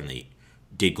Panther certainly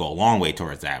did go a long way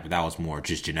towards that, but that was more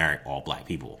just generic all black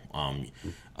people.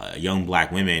 Young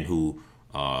black women who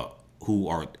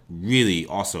are really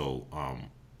also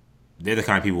they're the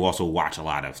kind of people who also watch a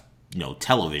lot of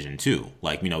television too.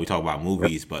 We talk about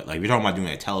movies, but if you're talking about doing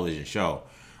a television show,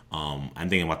 I'm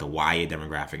thinking about the YA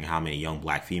demographic and how many young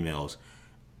black females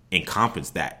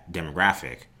encompass that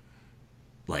demographic.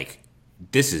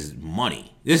 This is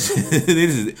money. This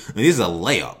is a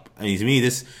layup. I mean, to me,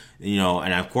 this,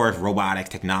 and of course, robotics,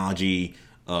 technology,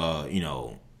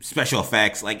 special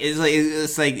effects,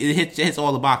 it hits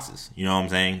all the boxes. You know what I'm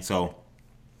saying? So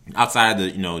outside of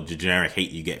the generic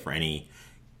hate you get for any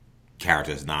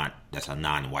character that's a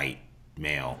non-white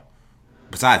male,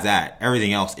 besides that,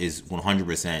 everything else is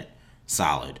 100%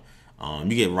 solid. You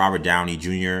get Robert Downey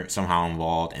Jr. somehow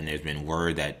involved, and there's been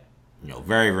word that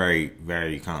very, very,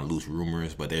 very kind of loose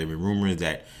rumors, but there have been rumors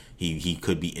that he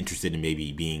could be interested in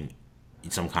maybe being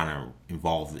some kind of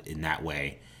involved in that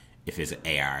way, if it's an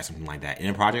AI or something like that in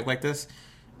a project like this.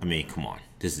 I mean, come on,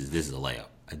 this is a layup.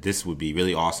 This would be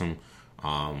really awesome.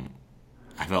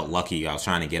 I felt lucky. I was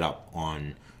trying to get up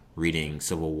on reading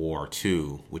Civil War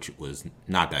 2, which was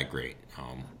not that great,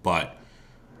 but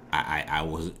I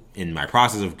was in my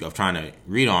process of trying to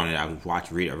read on it. I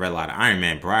read a lot of Iron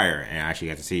Man prior, and I actually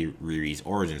got to see Riri's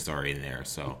origin story in there.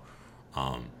 So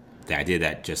the idea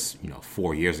that just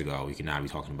 4 years ago we could now be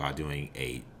talking about doing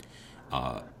a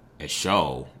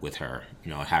show with her.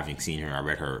 Having seen her, I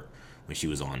read her when she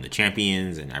was on The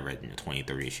Champions, and I read 20,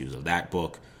 30 issues of that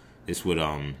book. This would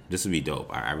be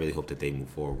dope. I really hope that they move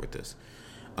forward with this.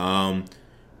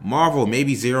 Marvel may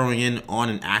be zeroing in on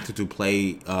an actor to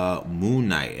play Moon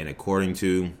Knight, and according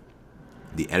to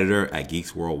the editor at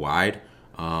Geeks Worldwide,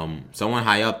 someone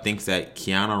high up thinks that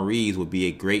Keanu Reeves would be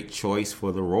a great choice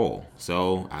for the role.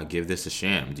 So I'll give this a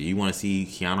sham. Do you want to see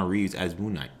Keanu Reeves as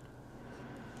Moon Knight?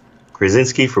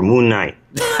 Krasinski for Moon Knight.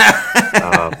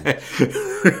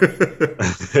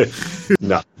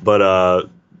 No, but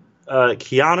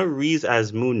Keanu Reeves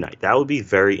as Moon Knight, that would be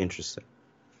very interesting.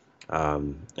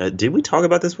 Did we talk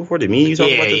about this before? Did me and you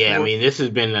talk about this before? I mean, this has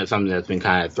been something that's been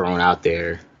kind of thrown out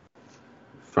there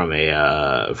from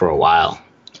for a while.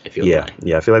 I feel like.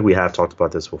 I feel like we have talked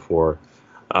about this before.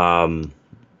 I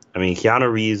mean,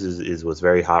 Keanu Reeves is what's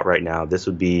very hot right now. This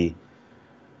would be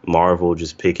Marvel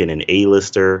just picking an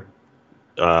A-lister,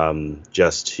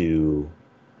 just to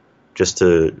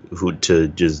shoot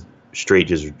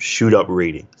up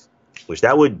ratings, which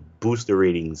that would boost the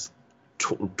ratings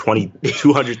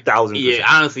 200,000. Yeah,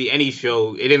 honestly, any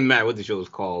show, it didn't matter what the show was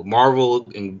called. Marvel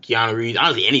and Keanu Reeves,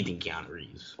 honestly, anything Keanu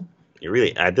Reeves. It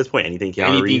really, at this point, anything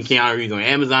Keanu Reeves on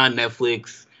Amazon,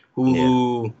 Netflix,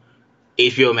 Hulu,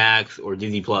 HBO Max, or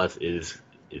Disney Plus is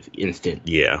instant.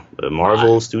 Yeah,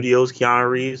 Marvel Studios Keanu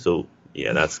Reeves. So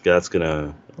yeah, that's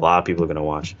gonna, a lot of people are gonna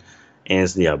watch. And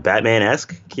it's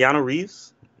Batman-esque Keanu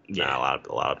Reeves. Yeah, nah, a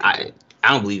lot of people. I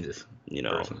don't believe this.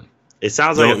 Personally. It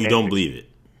sounds like you don't believe it.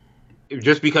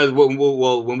 Just because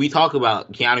when we talk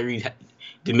about Keanu Reeves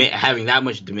having that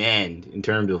much demand in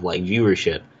terms of like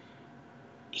viewership,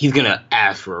 he's gonna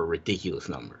ask for a ridiculous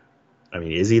number. I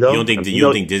mean, is he though? You don't think Disney?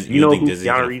 You don't think Disney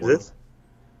Keanu Reeves is?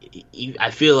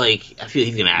 I feel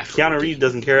he's gonna ask. Keanu Reeves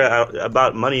doesn't care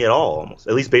about money at all, almost.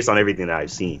 At least based on everything that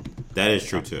I've seen. That is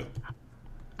true too.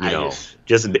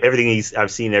 Just everything I've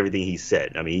seen everything he's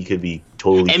said. I mean, he could be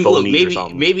totally and phony look, or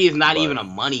something. Maybe it's not even a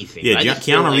money thing. Yeah,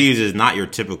 Keanu Reeves is not your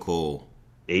typical.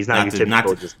 Yeah, he's not your typical. Not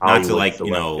to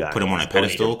put him on a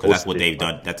pedestal, because that's what they've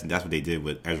done. That's what they did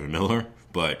with Ezra Miller.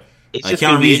 But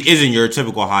Keanu Reeves isn't your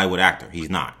typical Hollywood actor. He's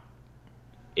not.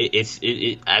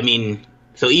 I mean,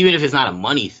 so even if it's not a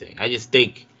money thing, I just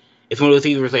think it's one of those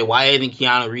things where it's like, why isn't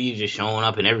Keanu Reeves just showing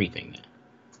up in everything then?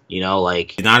 He's not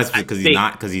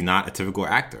because he's not a typical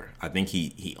actor. I think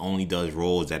he only does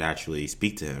roles that actually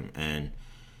speak to him, and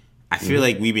I feel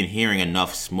like we've been hearing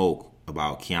enough smoke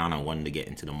about Keanu wanting to get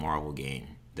into the Marvel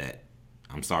game that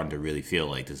I'm starting to really feel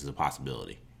like this is a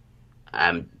possibility.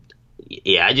 I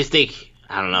just think,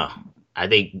 I don't know. I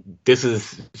think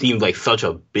seems like such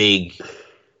a big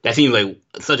get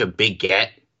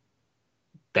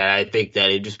that I think that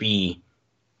it'd just be.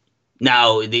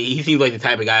 Now, he seems like the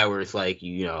type of guy where it's like,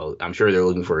 I'm sure they're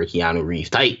looking for a Keanu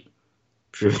Reeves type.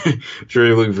 I'm sure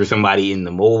they're looking for somebody in the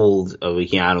mold of a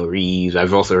Keanu Reeves.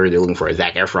 I've also heard they're looking for a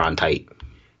Zac Efron type,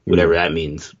 whatever that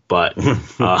means. But,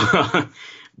 I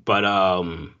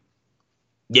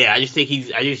just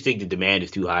think the demand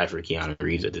is too high for Keanu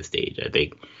Reeves at this stage. I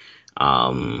think,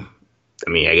 I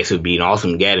guess it would be an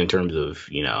awesome get in terms of,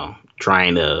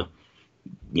 trying to,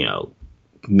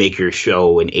 make your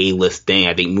show an A-list thing.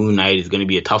 I think Moon Knight is going to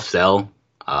be a tough sell.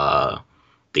 I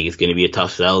think it's going to be a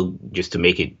tough sell just to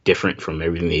make it different from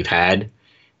everything they've had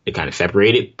to kind of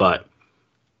separate it. But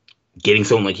getting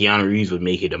someone like Keanu Reeves would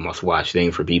make it a must-watch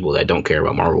thing for people that don't care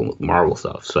about Marvel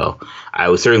stuff. So I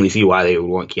would certainly see why they would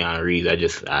want Keanu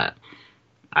Reeves.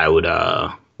 I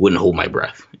wouldn't hold my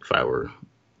breath if I were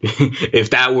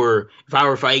if I were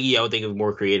Feige. I would think of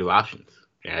more creative options.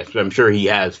 Yeah, I'm sure he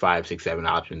has 5, 6, 7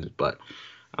 options, but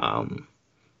I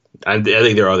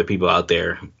think there are other people out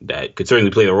there that could certainly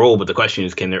play the role. But the question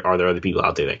is, are there other people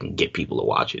out there that can get people to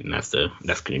watch it? And that's going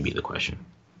to be the question.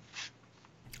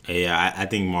 Yeah, I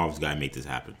think Marvel's got to make this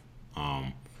happen.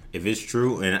 If it's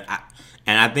true, and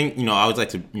I think I always like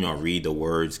to read the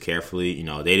words carefully.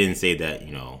 They didn't say that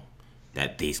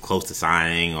that he's close to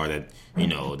signing, or that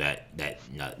that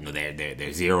they're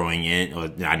zeroing in,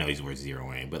 or I know he's worth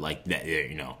zeroing, but like that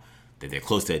that they're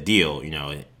close to a deal.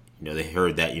 They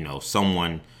heard that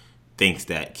someone thinks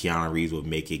that Keanu Reeves would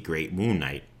make a great Moon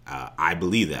Knight. I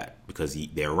believe that because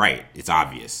they're right. It's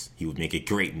obvious he would make a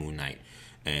great Moon Knight,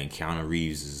 and Keanu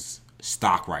Reeves'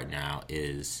 stock right now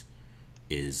is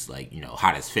like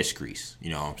hot as fish grease.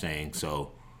 You know what I'm saying?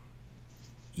 So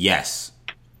yes,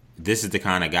 this is the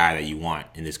kind of guy that you want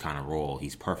in this kind of role.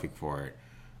 He's perfect for it.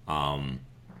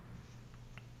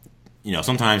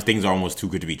 Sometimes things are almost too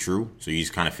good to be true, so you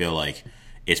just kind of feel like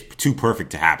it's too perfect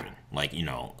to happen. Like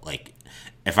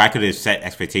if I could have set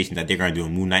expectations that they're going to do a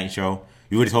Moon Knight show,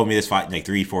 you would have told me this like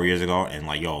 3-4 years ago, and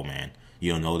like, yo, man,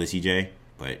 you don't know this, EJ,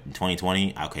 but in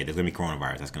 2020, okay, there's going to be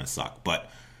coronavirus. That's going to suck. But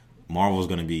Marvel's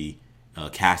going to be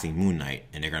casting Moon Knight,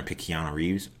 and they're going to pick Keanu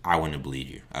Reeves. I wouldn't have believed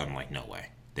you. I'm like, no way.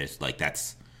 There's like,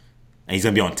 that's... And he's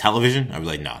going to be on television? I'd be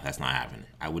like, no, that's not happening.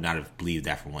 I would not have believed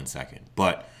that for 1 second.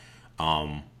 But,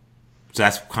 so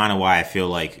that's kind of why I feel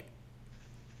like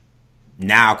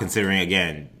now, considering,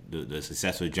 again, the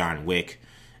success with John Wick,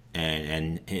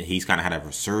 and he's kind of had a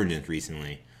resurgence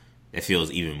recently, it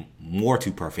feels even more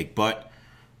too perfect. But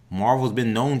Marvel's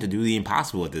been known to do the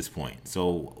impossible at this point.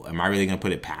 So am I really going to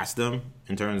put it past them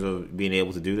in terms of being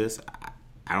able to do this?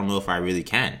 I don't know if I really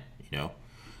can, you know.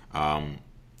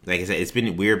 Like I said, it's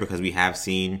been weird because we have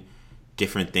seen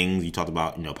different things. You talked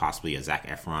about, you know, possibly a Zac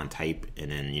Efron type,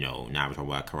 and then, you know, now we're talking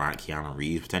about Keanu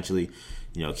Reeves potentially.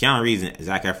 You know, Keanu Reeves and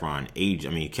Zac Efron age. I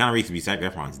mean, Keanu Reeves could be Zac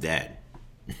Efron's dad.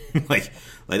 like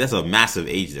that's a massive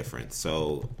age difference.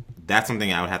 So that's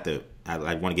something I would have to.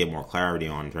 I want to get more clarity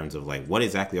on in terms of like what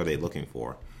exactly are they looking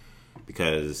for,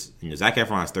 because you know Zac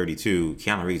Efron is 32,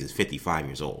 Keanu Reeves is 55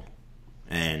 years old,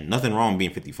 and nothing wrong with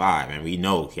being 55. And we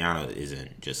know Keanu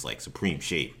isn't just like supreme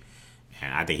shape,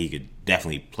 and I think he could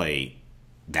definitely play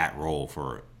that role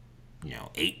for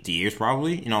 8 years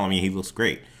probably. You know, I mean, he looks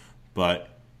great, but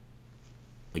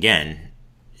again,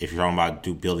 if you're talking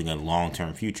about building a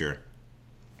long-term future,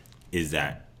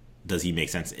 does he make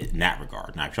sense in that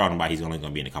regard? Now, if you're talking about he's only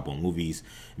going to be in a couple of movies,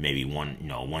 maybe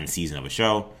one season of a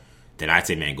show, then I'd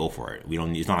say, man, go for it.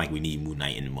 It's not like we need Moon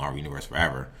Knight in the Marvel Universe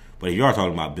forever. But if you are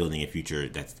talking about building a future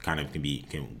that's kind of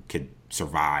could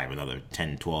survive another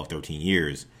 10, 12, 13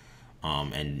 years,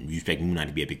 and you expect Moon Knight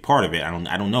to be a big part of it, I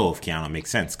don't know if Keanu makes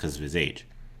sense because of his age.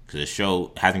 Because the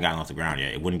show hasn't gotten off the ground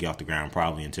yet. It wouldn't get off the ground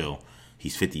probably until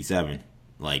he's 57.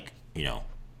 Like,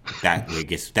 that's where it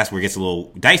gets a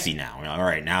little dicey now. All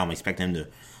right, now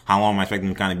how long am I expecting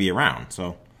him to kind of be around?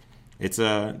 So it's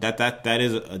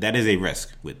that is a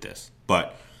risk with this.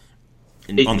 But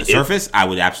on the surface, I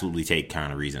would absolutely take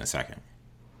Keanu Reeves in a second.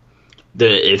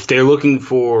 If they're looking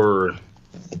for,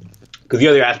 because the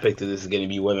other aspect of this is going to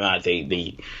be whether or not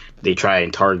they try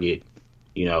and target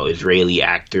Israeli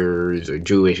actors or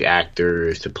Jewish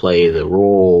actors to play the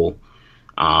role.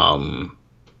 Shia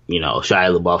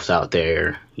LaBeouf's out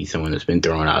there. He's someone that's been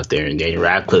thrown out there, and Daniel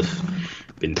Radcliffe's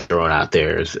been thrown out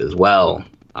there as well.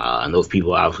 And those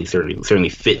people obviously certainly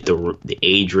fit the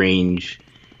age range.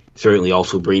 Certainly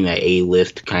also bring that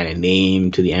A-list kind of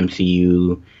name to the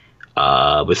MCU,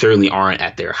 but certainly aren't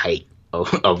at their height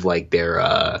of like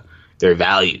their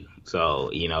value.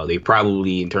 So they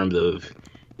probably, in terms of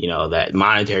that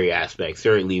monetary aspect,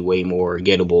 certainly way more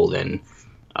gettable than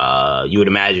you would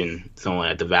imagine someone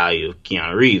at the value of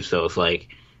Keanu Reeves. So it's like,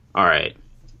 all right,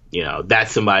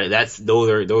 that's somebody. Those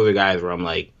are guys where I'm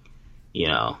like,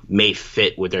 may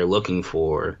fit what they're looking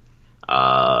for.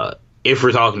 If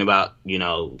we're talking about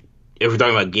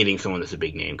getting someone that's a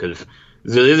big name, because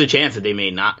there's a chance that they may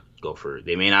not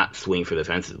swing for the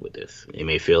fences with this. They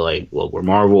may feel like, well, we're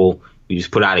Marvel. We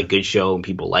just put out a good show and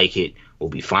people like it. We'll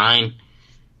be fine.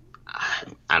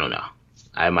 I don't know.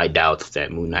 I have my doubts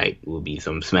that Moon Knight will be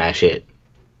some smash hit.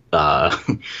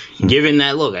 Given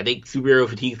that, look, I think superhero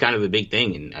fatigue is kind of a big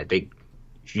thing, and I think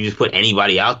if you just put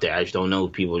anybody out there, I just don't know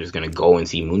if people are just going to go and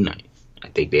see Moon Knight. I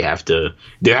think there has to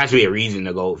be a reason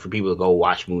for people to go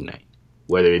watch Moon Knight,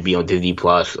 whether it be on Disney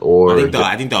Plus or.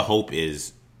 I think the hope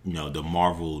is the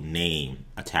Marvel name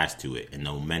attached to it and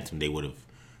the momentum they would have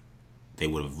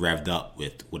revved up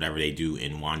with whatever they do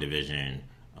in WandaVision.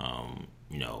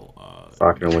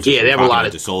 They have a lot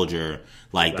of the Soldier.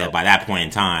 Like that. By that point in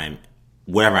time,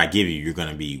 whatever I give you, you're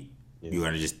gonna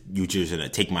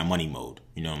take my money mode.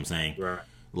 You know what I'm saying? Right.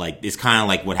 Like it's kind of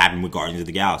like what happened with Guardians of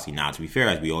the Galaxy. Now, to be fair,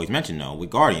 as we always mention, though, with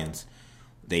Guardians,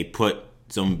 they put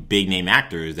some big name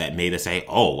actors that made us say,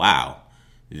 "Oh wow,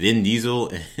 Vin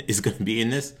Diesel is gonna be in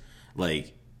this."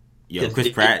 Like, Chris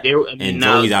Pratt and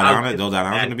Zoe Saldana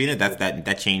gonna be in it.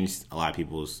 That changed a lot of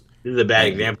people's. This is a bad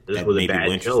example. This was a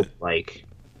bad joke. Like,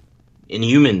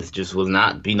 Inhumans just was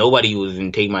not. Nobody was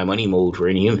in take my money mode for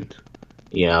Inhumans.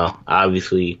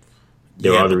 Obviously,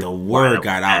 the word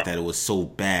got out that it was so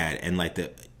bad, and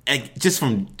just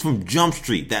from Jump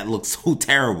Street, that looked so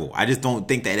terrible. I just don't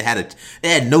think that it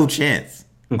had no chance.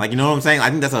 Like, you know what I'm saying? I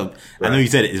think that's I know you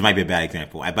said it might be a bad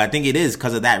example, but I think it is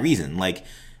because of that reason. Like,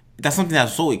 that's something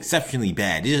that's so exceptionally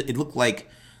bad. It looked like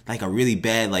a really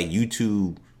bad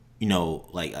YouTube.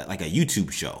 Like a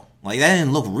YouTube show. Like, that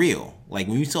didn't look real. Like,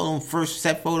 when you saw them first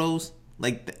set photos,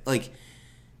 like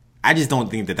I just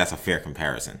don't think that that's a fair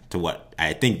comparison to what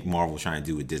I think Marvel's trying to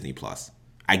do with Disney Plus.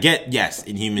 I get, yes,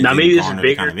 Inhumans Now maybe didn't this is garner the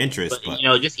bigger, kind of interest, but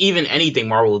just even anything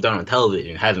Marvel has done on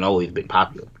television hasn't always been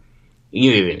popular.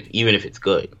 Even if it's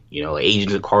good, like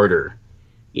Agent Carter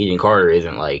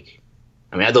isn't like.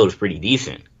 I mean, I thought it was pretty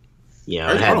decent. It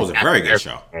Agent Carter was a very good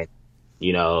show.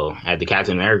 Had the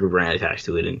Captain America brand attached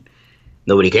to it, and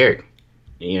nobody cared.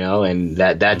 And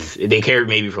that's they cared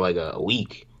maybe for like a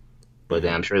week, but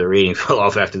then I'm sure the ratings fell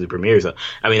off after the premiere. So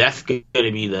I mean, that's going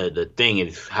to be the thing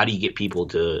is how do you get people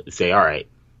to say, all right,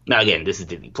 now again, this is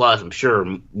Disney Plus. I'm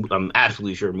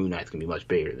absolutely sure Moon Knight's going to be much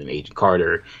bigger than Agent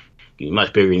Carter,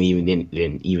 much bigger than even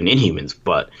Inhumans.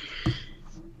 But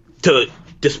to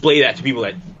display that to people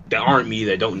that aren't me,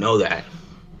 that don't know that,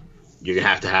 you're gonna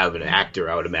have to have an actor,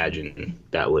 I would imagine,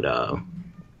 that would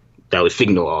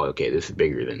signal, oh, okay, this is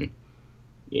bigger than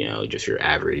just your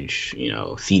average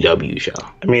CW show.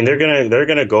 I mean, they're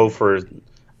gonna go for.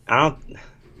 I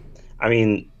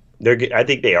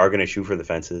think they are gonna shoot for the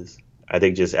fences. I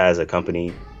think just as a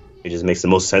company, it just makes the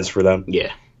most sense for them.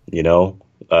 Yeah.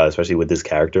 Especially with this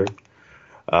character.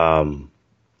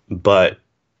 But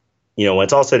when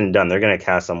it's all said and done, they're gonna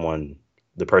cast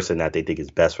the person that they think is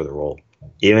best for the role,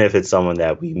 even if it's someone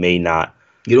that we may not.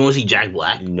 You don't want to see Jack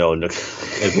Black? No.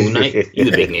 As Moon Knight? He's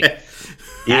a big name.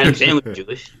 Adam Sandler's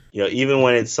Jewish. Even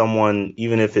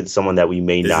if it's someone that we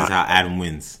may not. This is how Adam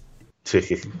wins.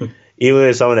 Even if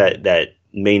it's someone that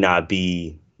may not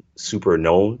be super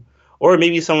known, or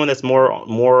maybe someone that's more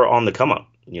on the come up.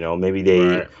 Maybe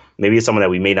maybe it's someone that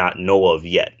we may not know of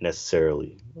yet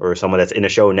necessarily, or someone that's in a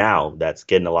show now that's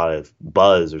getting a lot of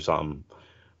buzz or something,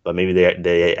 but maybe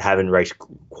they haven't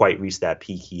quite reached that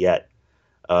peak yet.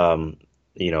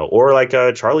 Or like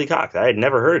Charlie Cox. I had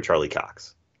never heard of Charlie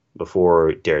Cox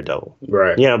before Daredevil.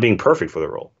 Right. Being perfect for the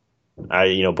role.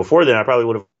 Before then I probably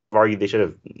would have argued they should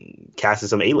have casted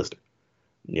some A-lister.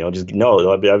 I'd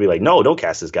be like, no, don't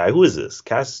cast this guy. Who is this?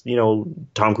 Cast,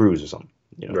 Tom Cruise or something.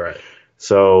 Right.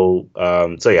 So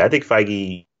yeah, I think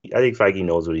Feige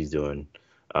knows what he's doing.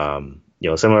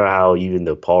 Similar to how even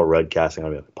the Paul Rudd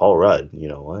casting, Paul Rudd,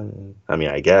 I mean,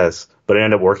 I guess, but it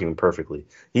ended up working perfectly.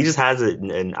 He just has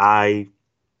an eye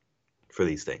for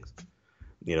these things,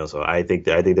 so I think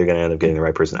they're going to end up getting the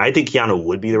right person. I think Keanu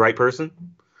would be the right person.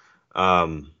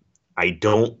 I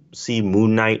don't see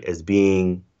Moon Knight as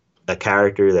being a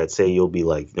character that say you'll be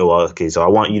like, oh, okay, so I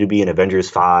want you to be in Avengers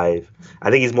 5. I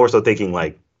think he's more so thinking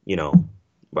like, we'll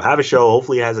have a show,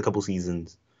 hopefully it has a couple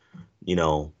seasons,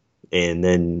 and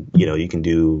then, you can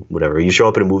do whatever. You show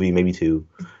up in a movie, maybe 2,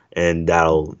 and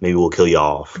maybe we'll kill you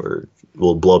off, or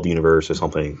we'll blow up the universe or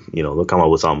something. They'll come up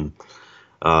with something.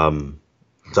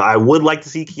 So I would like to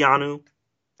see Keanu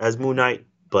as Moon Knight,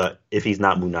 but if he's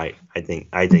not Moon Knight, I think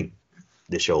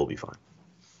this show will be fine.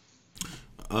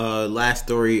 Last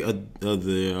story of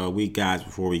the week, guys,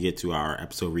 before we get to our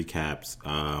episode recaps.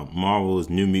 Marvel's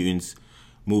New Mutants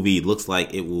movie looks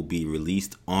like it will be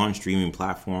released on streaming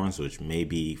platforms, which may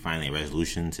be finally a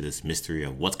resolution to this mystery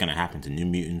of what's going to happen to New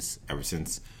Mutants ever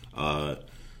since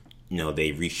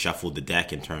they reshuffled the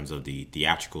deck in terms of the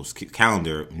theatrical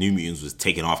calendar. New Mutants was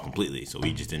taken off completely, so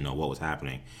we just didn't know what was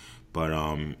happening. But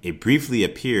it briefly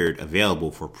appeared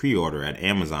available for pre-order at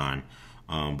Amazon,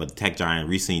 but the tech giant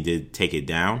recently did take it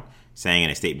down, saying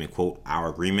in a statement, quote, "Our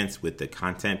agreements with the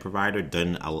content provider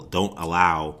don't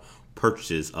allow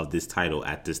purchases of this title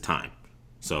at this time."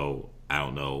 So I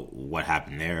don't know what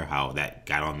happened there, how that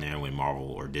got on there when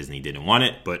Marvel or Disney didn't want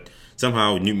it, but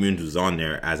somehow New Mutants was on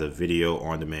there as a video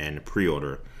on demand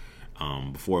pre-order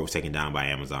before it was taken down by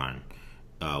Amazon.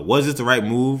 Was this the right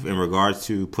move in regards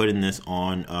to putting this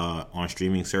on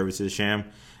streaming services, Sham?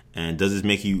 And does this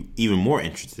make you even more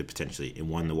interested potentially in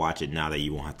wanting to watch it now that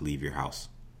you won't have to leave your house?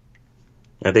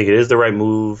 I think it is the right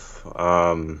move.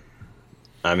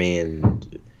 I mean,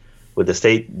 with the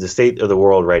state of the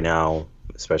world right now,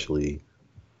 especially,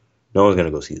 no one's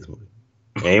gonna go see this movie.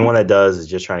 Anyone that does is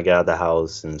just trying to get out of the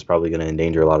house, and it's probably gonna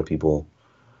endanger a lot of people.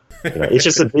 It's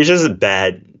just a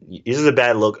bad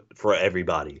look for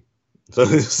everybody. So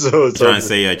trying to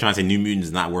say New Mutants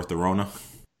is not worth the Rona.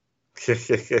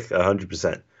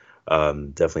 100%.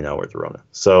 Definitely not worth the Rona.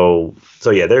 So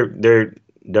yeah, they're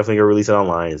definitely gonna release it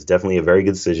online. It's definitely a very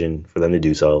good decision for them to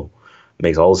do so.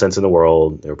 Makes all the sense in the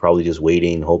world. They're probably just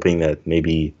waiting, hoping that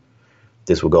maybe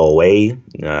this would go away.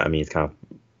 I mean, it's kind of,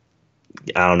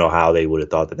 I don't know how they would have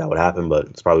thought that would happen, but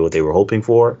it's probably what they were hoping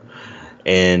for,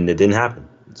 and it didn't happen.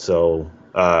 So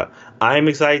I'm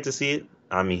excited to see it.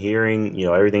 I'm hearing,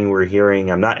 everything we're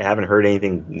hearing. I haven't heard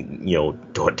anything,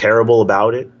 terrible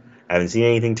about it. I haven't seen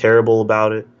anything terrible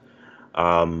about it.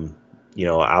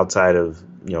 Outside of,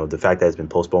 the fact that it's been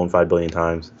postponed 5 billion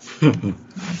times.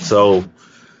 So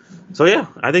yeah,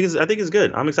 I think it's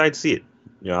good. I'm excited to see it.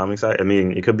 I'm excited. I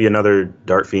mean, it could be another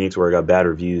Dark Phoenix where it got bad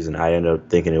reviews, and I ended up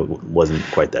thinking it wasn't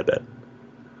quite that bad.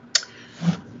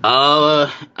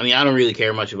 I mean, I don't really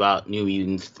care much about New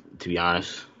Mutants, to be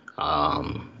honest.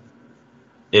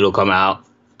 It'll come out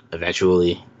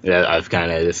eventually. That's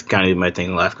kind of my thing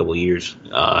the last couple of years.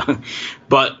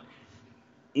 But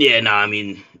yeah, no, I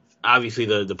mean, obviously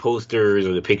the posters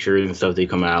or the pictures and stuff they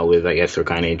come out with, I guess, are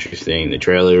kind of interesting. The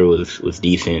trailer was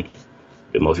decent.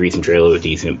 The most recent trailer was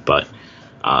decent, but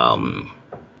I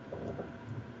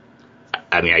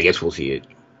mean, I guess we'll see it.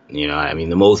 I mean,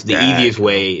 the easiest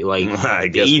way, like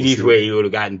the easiest way you would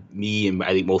have gotten me, and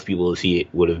I think most people to see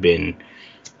it would have been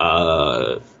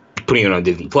putting it on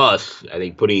Disney Plus. I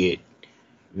think putting it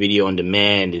video on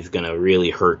demand is gonna really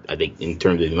hurt. I think in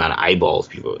terms of the amount of eyeballs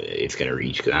it's gonna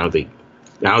reach, because I don't think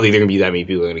there are gonna be that many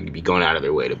people that are gonna be going out of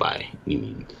their way to buy New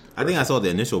Mutants. I think I saw the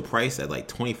initial price at like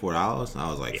 $24. I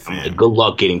was like, good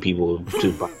luck getting people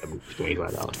to buy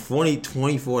 $25.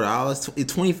 $24,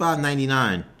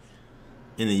 $25.99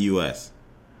 in the U.S.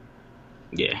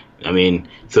 Yeah, I mean,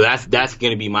 so that's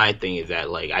gonna be my thing. Is that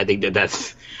like I think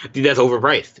that's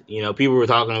overpriced. People were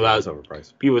talking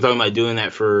about doing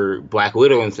that for Black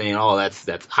Widow and saying, oh, that's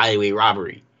highway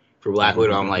robbery for Black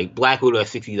Widow. I'm like, Black Widow at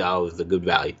 $60 is a good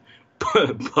value,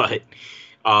 but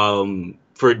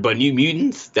New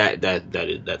Mutants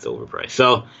that's overpriced.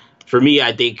 So for me,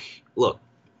 I think, look,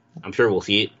 I'm sure we'll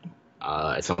see it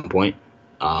at some point.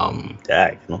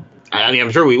 I mean,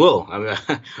 I'm sure we will. I'm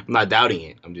not doubting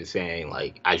it. I'm just saying,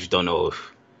 like, I just don't know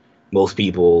if most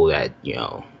people that,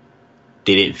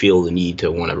 didn't feel the need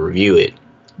to want to review it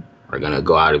are going to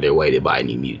go out of their way to buy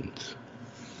New Mutants.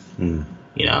 I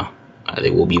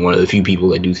think we'll be one of the few people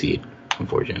that do see it,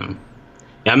 unfortunately.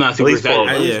 Yeah, I'm not super excited.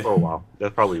 At least for a while.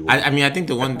 That's probably I mean, I think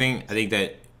the one thing, I think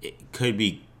that it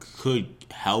could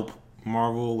help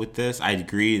Marvel with this. I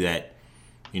agree that,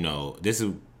 this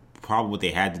is probably what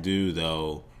they had to do,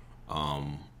 though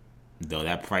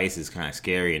that price is kind of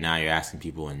scary, and now you're asking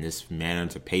people in this manner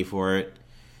to pay for it.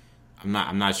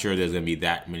 I'm not sure there's gonna be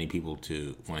that many people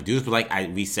to want to do this. But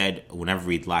like we said, whenever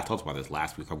we last talked about this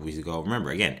last week, a couple weeks ago,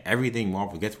 remember, again, everything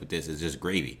Marvel gets with this is just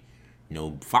gravy.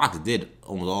 Fox did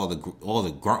almost all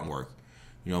the grunt work.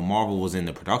 Marvel was in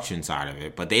the production side of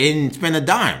it, but they didn't spend a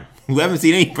dime. We haven't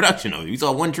seen any production of it. We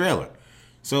saw one trailer.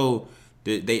 So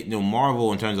they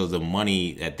Marvel, in terms of the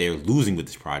money that they're losing with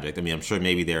this project, I mean, I'm sure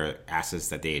maybe there are assets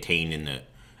that they attained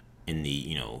in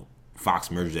the Fox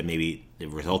merger that maybe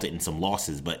resulted in some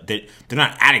losses, but they're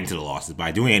not adding to the losses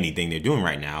by doing anything they're doing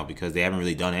right now, because they haven't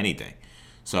really done anything.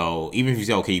 So even if you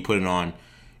say, okay, you put it on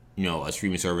a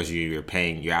streaming service, you're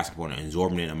asking for an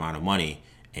exorbitant amount of money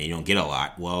and you don't get a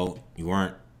lot, well, you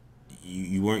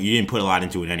didn't put a lot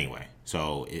into it anyway.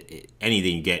 So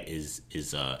anything you get is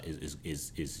just a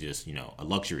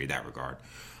luxury in that regard.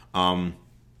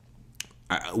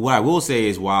 What I will say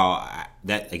is, while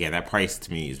that price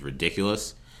to me is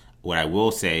ridiculous, what I will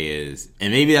say is,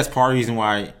 and maybe that's part of the reason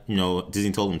why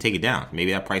Disney told them to take it down.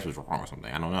 Maybe that price was wrong or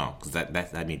something. I don't know, because that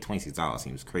 $26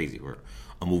 seems crazy for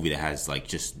a movie that has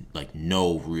just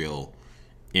no real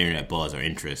internet buzz or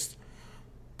interest.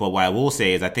 But what I will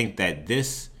say is, I think that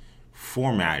this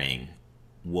formatting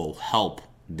will help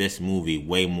this movie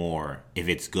way more if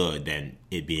it's good than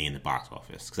it being in the box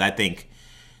office. Because I think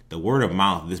the word of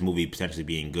mouth of this movie potentially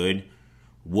being good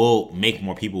will make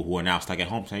more people who are now stuck at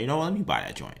home say, let me buy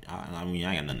that joint. I mean,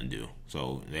 I got nothing to do.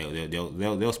 So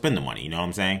they'll spend the money, you know what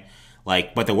I'm saying?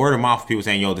 But the word of mouth, people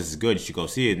saying, this is good, you should go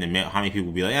see it. And then how many people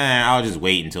will be like, I'll just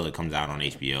wait until it comes out on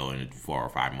HBO in 4 or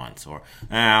 5 months. Or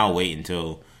I'll wait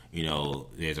until,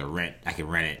 there's a rent, I can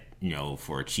rent it,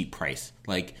 for a cheap price.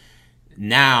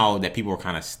 Now that people are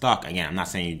kind of stuck, again, I'm not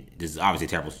saying this is obviously a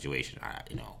terrible situation,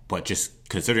 but just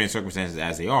considering circumstances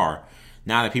as they are,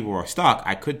 now that people are stuck,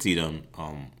 I could see them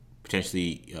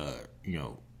potentially,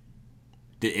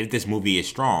 if this movie is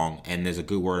strong and there's a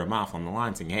good word of mouth on the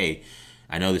line saying, hey,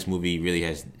 I know this movie really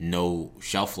has no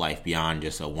shelf life beyond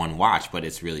just a one watch, but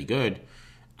it's really good.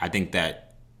 I think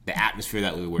that the atmosphere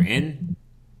that we were in,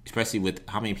 especially with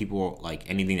how many people,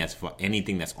 anything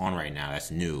that's on right now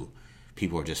that's new,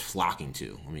 people are just flocking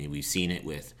to. I mean, we've seen it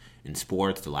in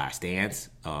sports, The Last Dance.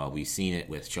 We've seen it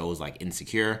with shows like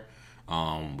Insecure.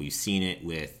 We've seen it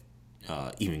with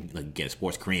even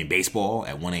sports, Korean baseball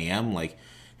at 1 a.m.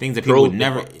 Things that people would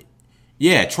never.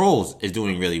 Yeah, Trolls is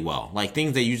doing really well.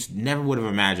 Things that you just never would have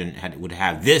imagined would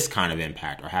have this kind of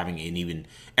impact, or having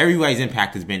everybody's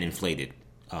impact has been inflated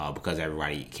because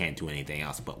everybody can't do anything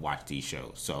else but watch these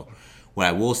shows. So what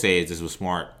I will say is this was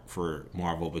smart for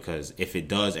Marvel, because if it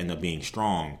does end up being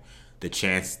strong, the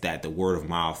chance that the word of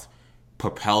mouth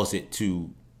propels it to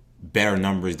better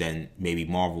numbers than maybe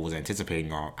Marvel was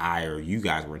anticipating, or I or you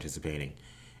guys were anticipating,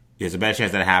 there's a better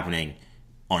chance that happening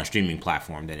on a streaming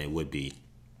platform than it would be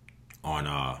on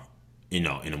in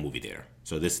a movie theater.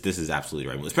 So this is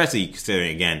absolutely right, especially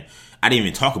considering, again, I didn't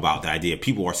even talk about the idea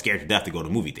people are scared to death to go to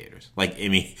movie theaters. Like, I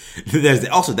mean, there's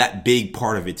also that big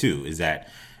part of it too, is that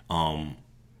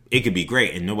it could be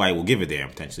great and nobody will give a damn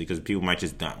potentially because people might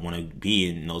just not want to be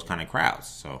in those kind of crowds.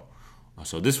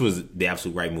 So this was the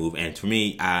absolute right move, and for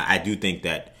me, I do think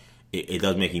that it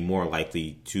does make me more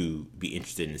likely to be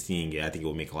interested in seeing it. I think it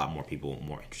will make a lot more people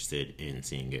more interested in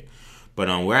seeing it. But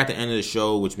we're at the end of the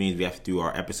show, which means we have to do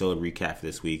our episode recap for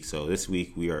this week. So this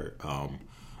week we are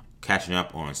catching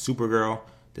up on Supergirl.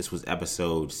 This was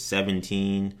episode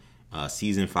 17,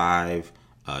 season 5,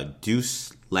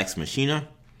 Deus Lex Machina.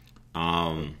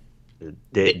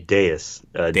 Deus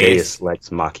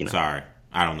Lex Machina. Sorry,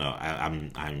 I don't know.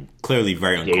 I'm clearly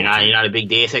very uncultured. You're not a big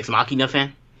Deus Ex Machina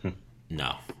fan?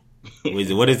 No.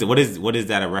 What is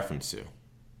that a reference to?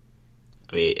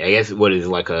 I mean, I guess is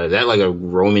that like a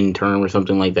Roman term or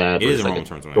something like that? It is a like Roman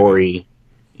term. Story.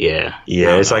 Yeah.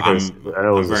 Yeah, it's like I'm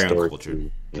very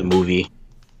uncultured. The movie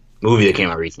that came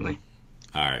out recently.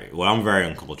 All right. Well, I'm very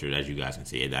uncultured, as you guys can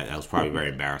see. That was probably very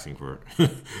embarrassing for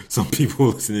some people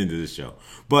listening to this show.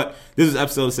 But this is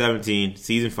episode 17,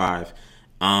 season 5.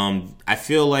 I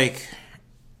feel like,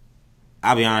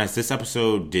 I'll be honest, this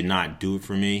episode did not do it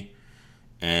for me.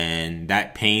 And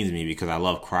that pains me because I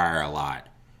love Cryer a lot.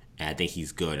 And I think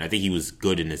he's good. I think he was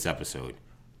good in this episode.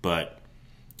 But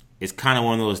it's kind of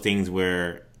one of those things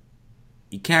where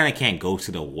you kind of can't go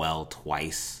to the well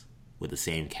twice with the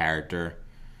same character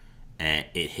and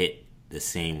it hit the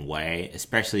same way.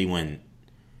 Especially when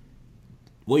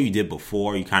what you did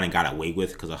before you kind of got away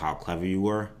with because of how clever you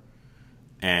were.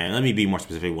 And let me be more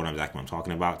specific what I'm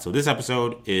talking about. So this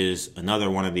episode is another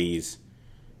one of these.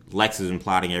 Lex has been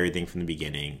plotting everything from the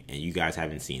beginning, and you guys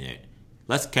haven't seen it.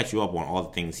 Let's catch you up on all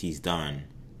the things he's done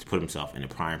to put himself in a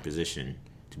prime position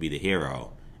to be the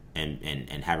hero and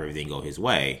have everything go his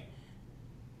way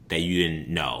that you didn't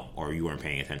know or you weren't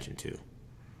paying attention to.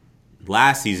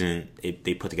 Last season,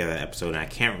 they put together an episode, and I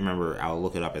can't remember. I'll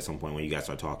look it up at some point when you guys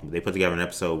start talking. But they put together an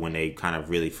episode when they kind of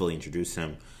really fully introduced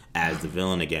him as the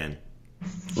villain again.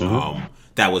 Mm-hmm.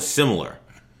 That was similar.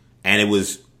 And it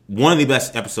was one of the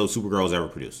best episodes Supergirl's ever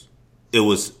produced. It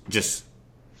was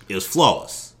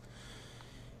flawless.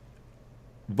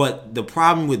 But the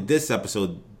problem with this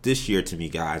episode this year to me,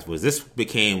 guys, was this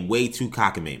became way too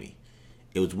cockamamie.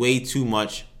 It was way too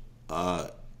much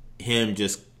him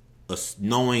just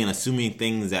knowing and assuming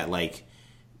things that like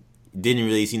didn't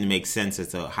really seem to make sense as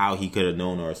to how he could have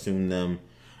known or assumed them.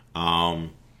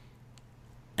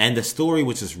 And the story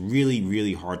was just really,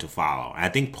 really hard to follow. And I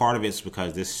think part of it's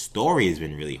because this story has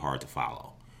been really hard to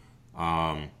follow.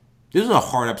 This was a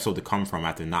hard episode to come from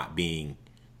after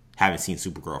having seen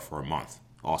Supergirl for a month.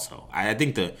 Also, I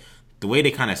think the way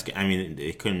they kind of,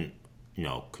 they couldn't,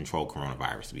 control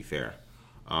coronavirus, to be fair.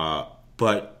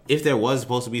 But if there was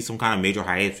supposed to be some kind of major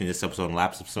hiatus between this episode and the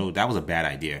last episode, that was a bad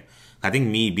idea. I think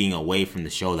me being away from the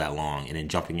show that long and then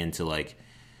jumping into like,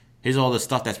 here's all the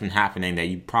stuff that's been happening that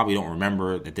you probably don't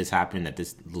remember that this happened, that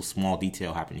this little small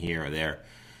detail happened here or there,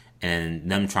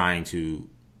 and them trying to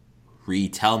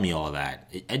retell me all of that,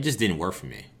 it just didn't work for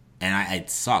me. And it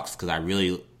sucks because I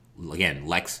really, again,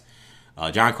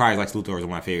 John Cryer's Lex Luthor is one of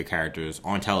my favorite characters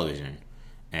on television,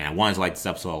 and I wanted to like this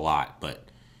episode a lot, but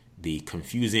the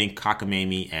confusing,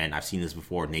 cockamamie, and I've seen this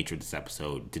before, nature of this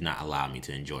episode did not allow me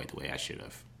to enjoy it the way I should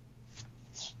have.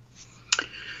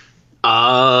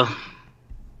 I'll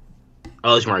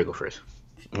let Mario go first.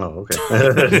 Oh, okay.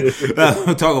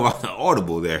 Talk about the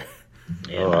audible there.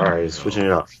 Yeah, all right, switching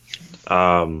it up.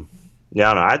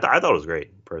 Yeah, no, I thought it was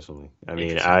great personally. I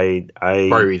mean, I part of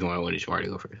the reason why I wanted Shamar to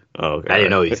go first. Oh, okay. I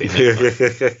didn't know you said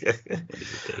that.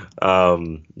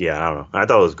 Yeah, I don't know. I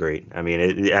thought it was great. I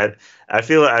mean, I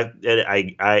feel I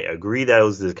agree that it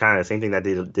was the kind of same thing that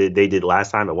they did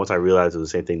last time. But once I realized it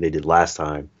was the same thing they did last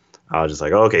time, I was just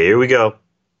like, okay, here we go.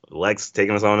 Lex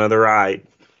taking us on another ride.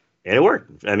 And it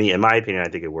worked. I mean, in my opinion, I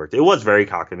think it worked. It was very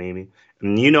cockamamie. I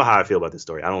mean, you know how I feel about this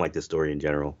story. I don't like this story in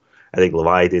general. I think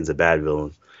Leviathan's a bad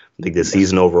villain. I think this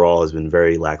season overall has been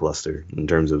very lackluster in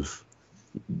terms of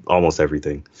almost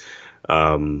everything.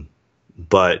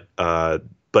 But yeah,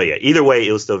 either way,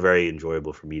 it was still very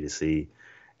enjoyable for me to see.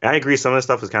 And I agree, some of the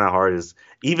stuff is kind of hard.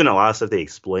 Even a lot of stuff they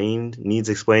explained needs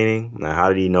explaining. Now, how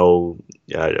did he know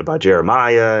about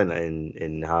Jeremiah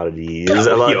and how did he? There's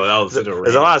a lot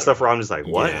of stuff where I'm just like,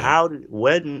 what? Yeah. How?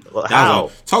 When?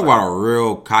 How? Talk about a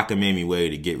real cockamamie way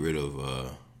to get rid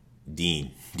of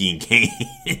Dean. Dean Cain.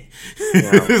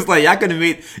 It's like y'all could have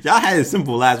y'all had it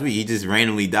simple last week. He just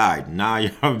randomly died. Now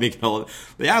y'all making all.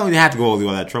 Y'all don't even have to go through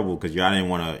all that trouble because y'all didn't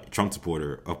want a Trump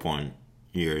supporter up on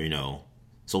your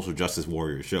social justice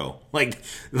warrior show. Like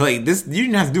this, you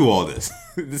didn't have to do all this.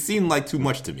 This seemed like too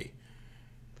much to me.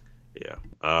 Yeah.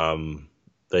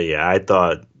 But yeah, I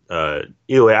thought.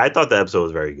 Either way, I thought the episode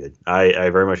was very good. I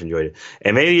very much enjoyed it,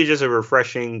 and maybe it's just a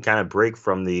refreshing kind of break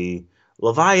from the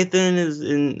Leviathan is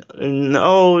this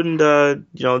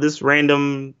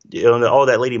random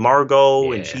that Lady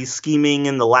Margot and she's scheming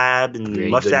in the lab and Granny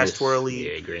mustache goodness.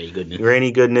 twirly,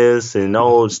 Granny goodness, and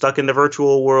stuck in the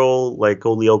virtual world like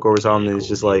Code Lyoko or something. It's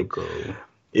just like.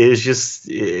 It's just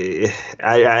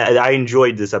I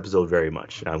enjoyed this episode very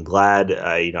much. I'm glad.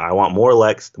 I want more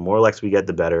Lex. The more Lex we get,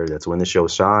 the better. That's when the show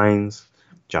shines.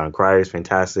 John Cryer is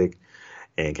fantastic,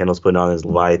 and Kendall's putting on his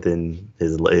Leviathan,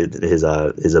 his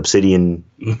obsidian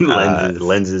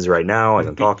lenses right now as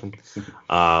I'm talking.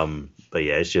 But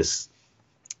yeah, it's just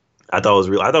I thought it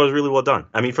was really well done.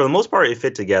 I mean, for the most part, it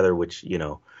fit together. Which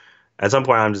at some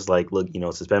point I'm just like, look,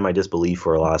 suspend my disbelief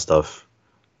for a lot of stuff.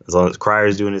 As long as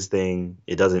Cryer's doing his thing,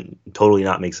 it doesn't totally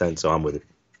not make sense, so I'm with it.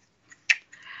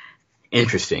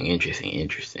 Interesting.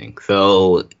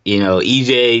 So,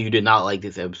 EJ, you did not like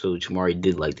this episode. Shamari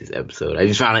did like this episode. I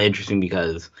just found it interesting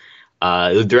because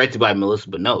it was directed by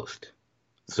Melissa Benoist.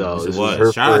 So it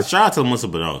was. Shout out to Melissa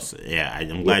Benoist. Yeah,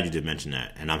 I'm glad you did mention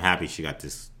that, and I'm happy she got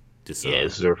this. This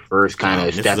is her first kind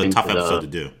of step into a tough episode to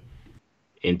do.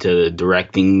 Into the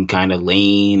directing kind of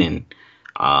lane, and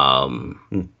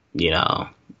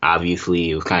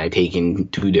obviously, it was kind of taken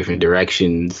two different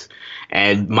directions.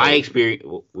 And my experience,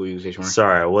 what were you saying?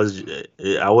 Sorry, I was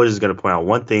just going to point out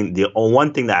one thing. The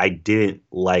one thing that I didn't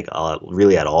like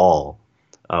really at all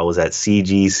was that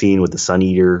CG scene with the Sun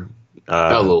Eater.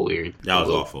 That was a little weird. That was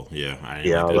awful. Yeah, I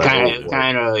didn't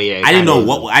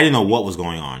know what was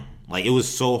going on. Like, it was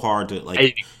so hard to like. I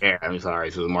didn't care. I'm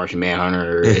sorry. So the Martian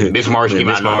Manhunter, Miss Martian came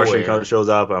out of nowhere. Shows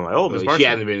up. I'm like, oh, Miss Martian. She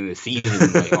hasn't been in the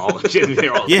season. Like, she hasn't been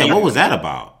all yeah, what was that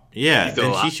about? Yeah,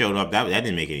 then she showed up. That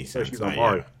didn't make any sense.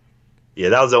 Yeah,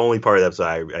 that was the only part of the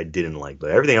episode I didn't like,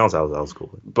 but everything else I was cool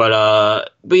with.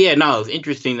 But yeah, no, it was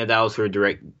interesting that was her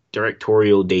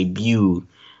directorial debut.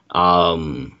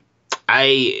 While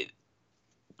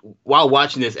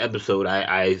watching this episode,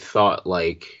 I thought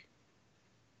like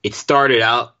it started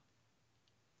out.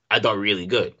 I thought really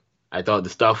good. I thought the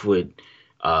stuff with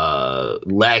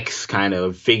Lex kind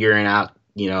of figuring out,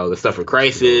 the stuff with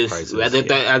Crisis. I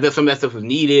thought some of that stuff was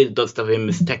needed. The stuff him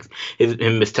Miss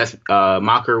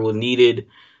Mocker was needed.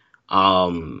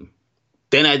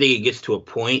 Then I think it gets to a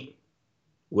point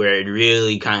where it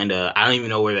really kind of, I don't even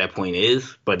know where that point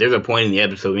is, but there's a point in the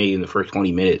episode, maybe in the first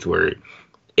 20 minutes, where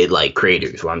it like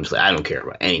craters. Where I'm just like, I don't care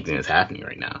about anything that's happening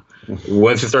right now.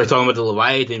 Once it starts talking about the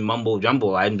Leviathan mumbo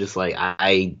jumbo, I'm just like,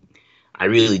 I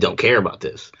really don't care about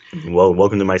this. Well,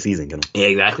 welcome to my season, Kendall. Yeah,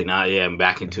 exactly. Now, I'm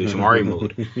back into Shamari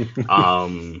mode.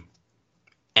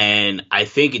 And I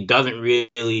think it doesn't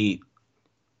really.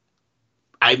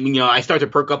 I start to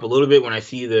perk up a little bit when I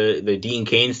see the Dean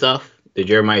Cain stuff, the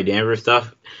Jeremiah Danvers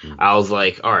stuff. I was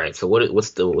like, all right, so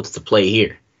what's the play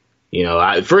here?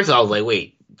 At first I was like,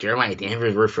 wait, Jeremiah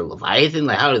Danvers worked for Leviathan?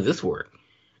 Like, how does this work?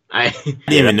 I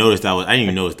didn't even notice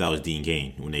that was Dean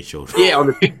Cain when they showed. Yeah, on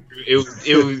the picture, it was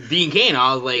Dean Cain.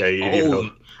 I was like,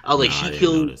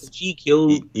 she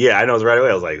killed. Yeah, I know it right away.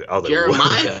 I was like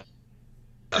Jeremiah.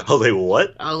 I was like,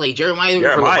 what? I was like, Jeremiah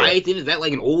from Leviathan? Is that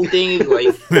like an old thing? Like,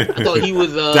 I thought he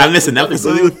was. Did I miss an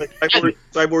episode?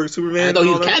 Cyborg Superman. I thought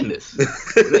he was Cadmus.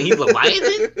 He's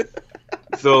Leviathan.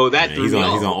 So that he's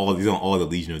on all the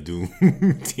Legion of Doom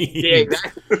teams. Yeah,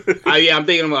 exactly. I'm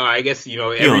thinking about. I guess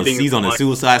everything. He's on the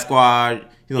Suicide Squad.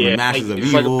 He's on the Masters of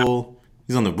Evil.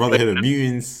 He's on the Brotherhood of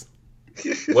Mutants.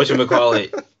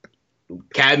 Whatchamacallit?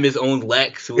 Cadmus owns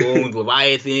Lex, who owns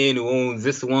Leviathan, who owns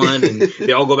this one, and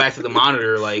they all go back to the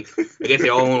Monitor. Like, I guess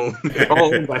they're all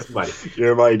owned by somebody.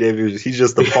 Jeremiah Davis, he's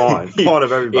just the pawn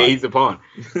of everybody. Yeah, he's the pawn.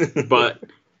 But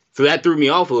so that threw me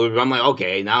off a little bit. I'm like,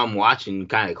 okay, now I'm watching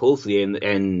kind of closely,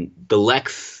 and the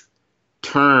Lex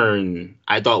turn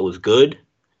I thought was good,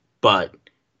 but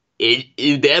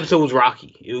the episode was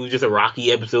rocky. It was just a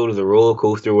rocky episode. It was a roller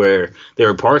coaster where there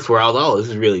were parts where I was like, oh, this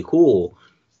is really cool.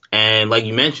 And like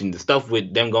you mentioned, the stuff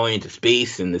with them going into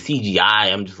space and the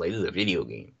CGI, I'm just like, this is a video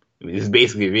game. I mean, this is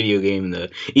basically a video game.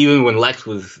 Even when Lex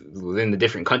was in the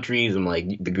different countries, I'm like,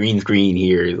 the green screen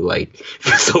here is like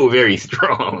so very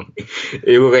strong.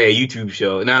 It was like a YouTube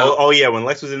show. Now, yeah, when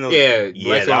Lex was in those,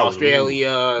 Lex in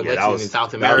Australia, Lex was in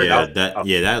South America.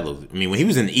 That looked. I mean, when he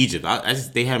was in Egypt,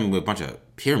 they had him with a bunch of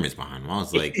pyramids behind him. I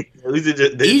was like,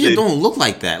 Egypt don't look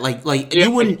like that. Like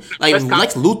you wouldn't like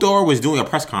Lex Luthor was doing a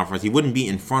press conference. He wouldn't be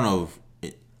in front of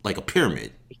like a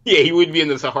pyramid. Yeah, he wouldn't be in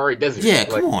the Sahara Desert. Yeah,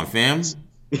 come on, fam.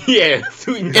 Yeah,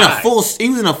 he was in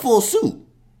a full suit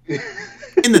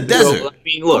in the desert. So, I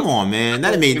mean, look, come on, man.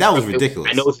 That was ridiculous.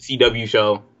 I know it's a CW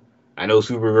show. I know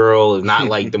Supergirl is not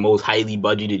like the most highly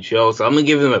budgeted show, so I'm gonna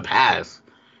give them a pass.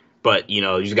 But you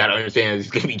just got to understand it's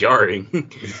gonna be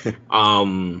jarring.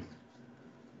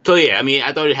 So yeah, I mean,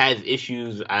 I thought it had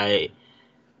issues. I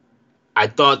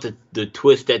thought that the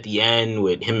twist at the end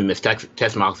with him and Miss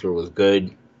Tessmacher was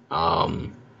good.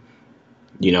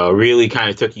 It really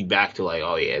kind of took you back to like,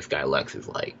 oh yeah, this guy Lex is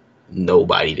like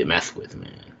nobody to mess with,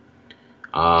 man.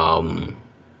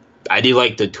 I did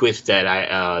like the twist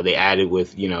that they added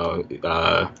with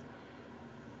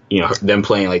them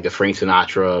playing like the Frank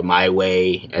Sinatra "My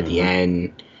Way" at the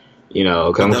end.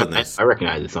 Cause I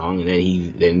recognize the song, and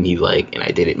then he's like, and I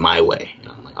did it my way. And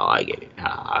I'm like, oh, I get it.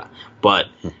 But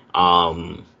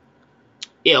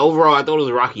yeah, overall, I thought it was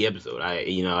a rocky episode.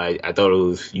 I thought it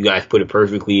was, you guys put it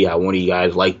perfectly. One of you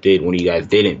guys liked it, one of you guys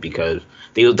didn't, because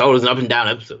they thought it was an up and down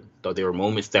episode. Thought there were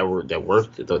moments that worked.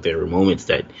 I thought there were moments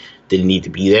that didn't need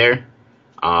to be there.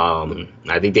 I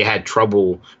think they had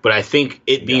trouble, but I think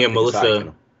it being a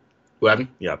Melissa. What happened?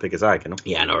 Yeah, pick a side, you know.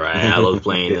 Yeah, I know, right? I love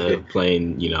playing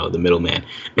the middleman,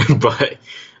 but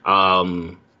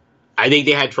I think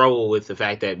they had trouble with the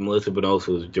fact that Melissa Benoist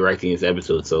was directing this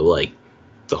episode, so like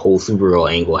the whole Supergirl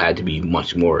angle had to be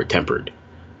much more tempered.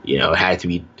 They had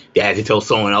to tell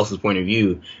someone else's point of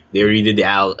view. They already did the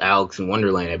Alex in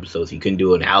Wonderland episode, so you couldn't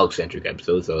do an Alex-centric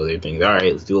episode, so they're thinking, all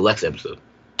right, let's do a Lex episode.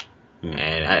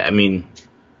 And I mean,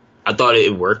 I thought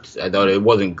it worked. I thought it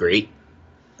wasn't great.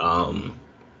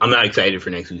 I'm not excited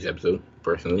for next week's episode,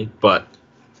 personally, but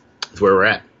it's where we're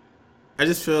at. I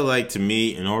just feel like, to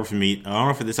me, in order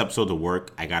for this episode to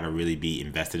work, I gotta really be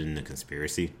invested in the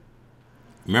conspiracy.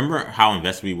 Remember how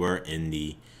invested we were in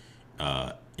the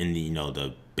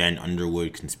Ben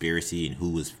Underwood conspiracy and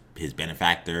who was his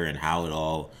benefactor and how it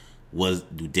all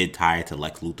did tie to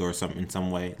Lex Luthor or something in some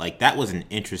way? Like, that was an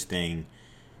interesting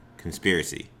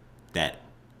conspiracy that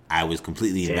I was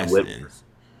completely invested in.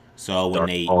 So when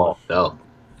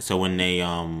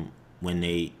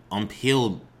they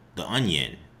unpeeled the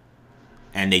onion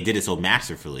and they did it so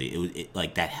masterfully, it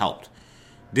like that helped.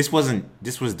 This was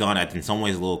done in some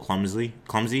ways a little clumsy.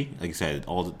 Like I said,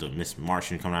 all the Miss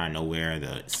Martian coming out of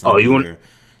nowhere,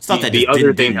 stuff that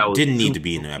didn't need to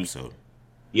be in the episode.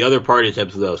 The other part of this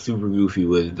episode that was super goofy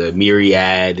was the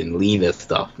Myriad and Lena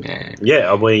stuff, man.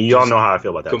 Yeah, I mean, you all know how I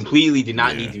feel about that. Completely did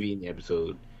not need to be in the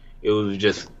episode. It was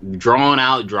just drawn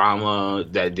out drama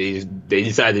that they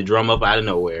decided to drum up out of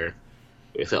nowhere.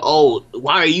 They said, "Oh,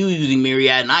 why are you using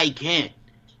Myriad and I can't?"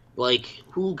 Like,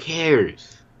 who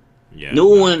cares? Yeah, no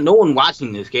one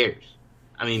watching this cares.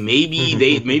 I mean,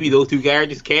 maybe those two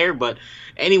characters care, but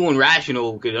anyone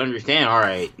rational could understand. All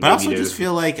right, but I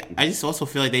just also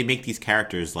feel like they make these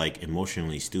characters like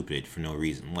emotionally stupid for no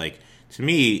reason. Like, to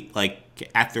me, like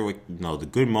after the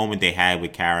good moment they had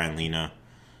with Kara and Lena,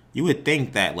 you would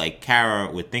think that like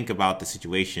Kara would think about the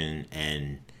situation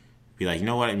and be like, you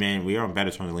know what, man, we are on better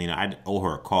terms with Lena. I'd owe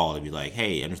her a call and be like,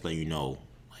 hey, I'm just letting you know,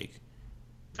 like,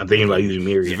 I'm thinking about using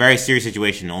Myriad. It's a very serious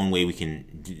situation. The only way we can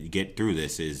get through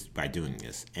this is by doing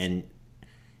this. And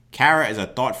Kara is a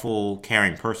thoughtful,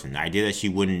 caring person. The idea that she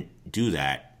wouldn't do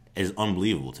that is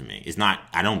unbelievable to me. It's not.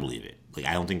 I don't believe it. Like,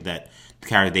 I don't think that the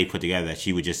character they put together, that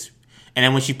she would just. And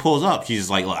then when she pulls up, she's just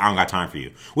like, look, I don't got time for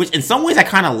you. Which in some ways I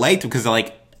kind of liked, because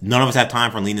like none of us have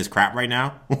time for Lena's crap right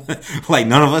now. Like,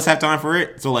 none of us have time for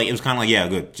it. So like it was kind of like, yeah,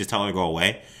 good, just tell her to go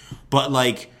away. But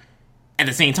like at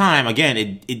the same time, again,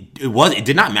 it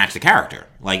did not match the character.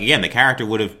 Like, again, the character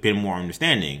would have been more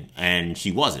understanding, and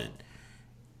she wasn't.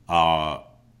 Was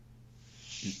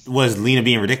Lena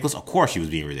being ridiculous? Of course she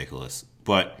was being ridiculous.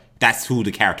 But that's who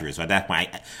the character is. So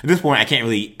at this point, I can't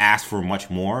really ask for much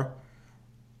more.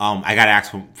 I gotta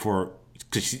ask for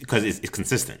because it's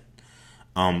consistent.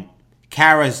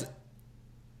 Kara's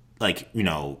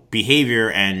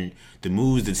behavior and the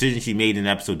moves, the decisions she made in the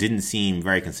episode didn't seem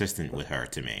very consistent with her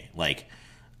to me. Like,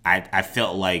 I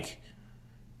felt like,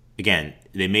 again,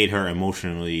 they made her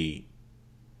emotionally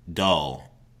dull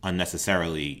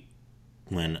unnecessarily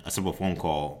when a simple phone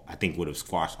call, I think, would have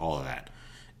squashed all of that.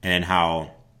 And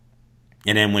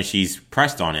then when she's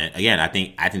pressed on it, again, I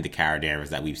think the Kara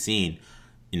Danvers that we've seen,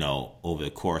 over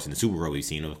the course, in the Supergirl we've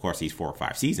seen over the course of these 4 or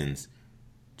 5 seasons,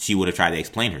 she would have tried to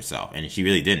explain herself, and she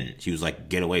really didn't. She was like,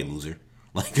 "Get away, loser!"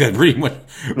 Like, pretty much,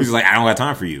 she was like, "I don't got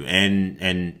time for you."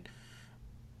 And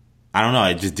I don't know,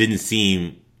 it just didn't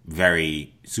seem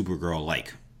very Supergirl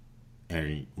like.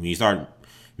 And when you start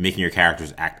making your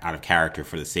characters act out of character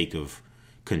for the sake of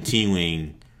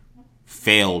continuing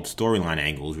failed storyline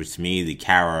angles, which to me, the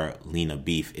Kara-Lena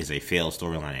beef is a failed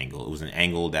storyline angle. It was an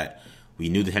angle that we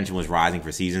knew the tension was rising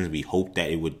for seasons. We hoped that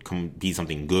it would be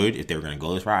something good if they were going to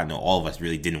go this route. I know all of us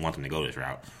really didn't want them to go this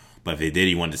route. But if they did,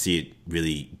 you wanted to see it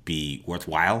really be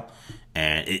worthwhile.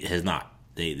 And it has not.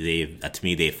 To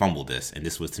me, they fumbled this. And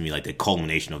this was, to me, like the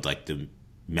culmination of like the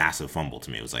massive fumble to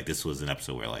me. It was like, this was an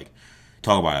episode where, like,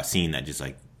 talk about a scene that just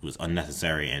like was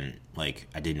unnecessary and like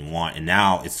I didn't want. And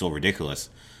now it's so ridiculous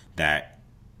that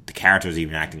the characters are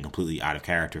even acting completely out of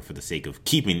character for the sake of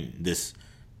keeping this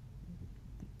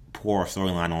poor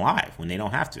storyline alive when they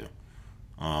don't have to.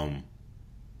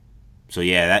 So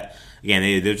yeah, that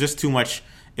again, there's just too much.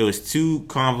 It was too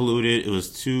convoluted. It was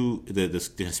too the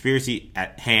conspiracy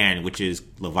at hand, which is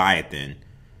Leviathan.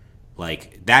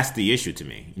 Like, that's the issue to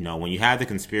me. You know, when you have the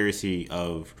conspiracy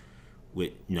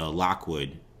with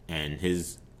Lockwood and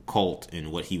his cult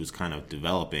and what he was kind of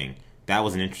developing, that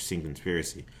was an interesting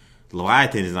conspiracy.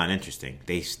 Leviathan is not interesting.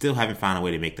 They still haven't found a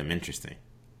way to make them interesting.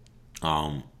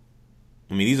 I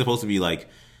mean, these are supposed to be like,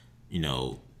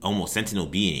 almost sentinel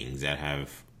beings that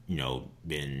have,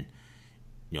 been,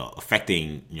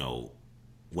 affecting,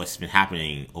 what's been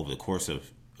happening over the course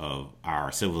of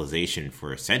our civilization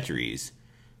for centuries.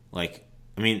 Like,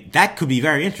 I mean, that could be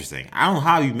very interesting. I don't know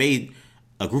how you made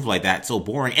a group like that so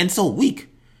boring and so weak.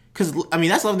 Because, I mean,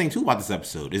 that's the other thing, too, about this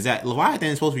episode, is that Leviathan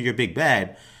is supposed to be your big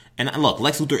bad. And look,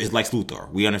 Lex Luthor is Lex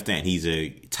Luthor. We understand he's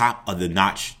a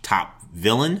top-of-the-notch top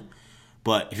villain.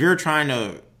 But if you're trying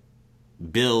to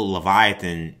build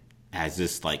Leviathan as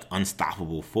this, like,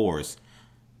 unstoppable force,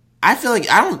 I feel like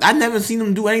I've never seen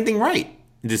them do anything right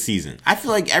this season. I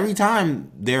feel like every time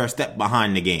they're a step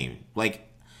behind the game. Like,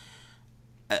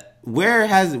 where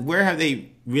have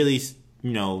they really,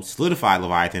 solidified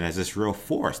Leviathan as this real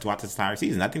force throughout this entire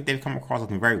season? I think they've come across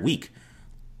looking very weak.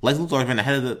 Lex Luthor has been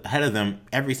ahead of them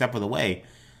every step of the way.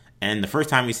 And the first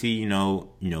time we see,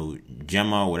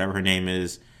 Gemma, whatever her name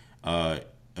is,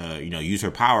 use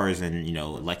her powers and,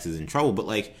 Lex is in trouble. But,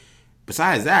 like,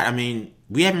 besides that, I mean,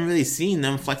 we haven't really seen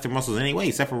them flex their muscles anyway,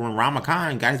 except for when Rama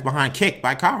Khan got his behind kicked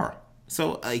by Kara.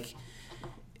 So, like,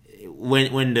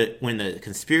 when the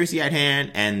conspiracy at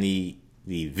hand and the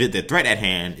threat at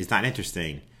hand is not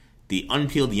interesting, the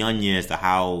unpeeled the onion as to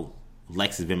how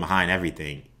Lex has been behind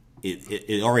everything,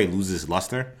 it already loses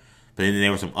luster. But then there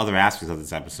were some other aspects of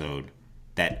this episode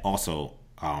that also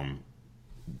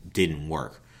didn't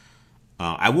work.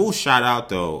 I will shout out,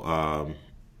 though,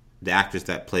 the actress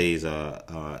that plays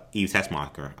Eve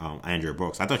Tessmacher, Andrea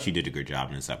Brooks. I thought she did a good job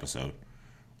in this episode.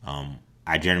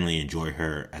 I generally enjoy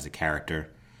her as a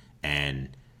character.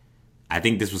 And I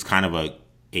think this was kind of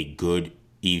a good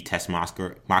Eve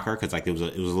Tessmacher, because like it was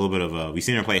a little bit of we've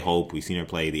seen her play Hope, we've seen her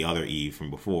play the other Eve from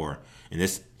before,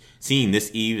 and seeing this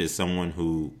Eve is someone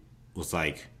who was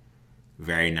like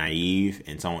very naive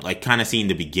and someone like kind of seeing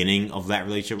the beginning of that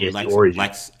relationship with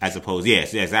Lex as opposed,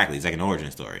 exactly, it's like an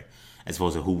origin story as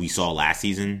opposed to who we saw last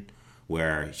season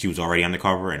where she was already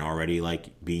undercover and already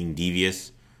like being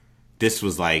devious. This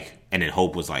was like, and then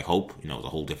Hope was like Hope, it was a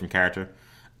whole different character.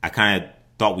 I kind of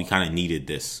thought we kind of needed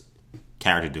this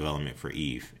character development for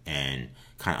Eve and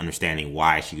kind of understanding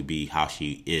why she could be how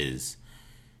she is.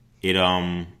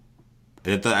 I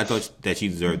thought that she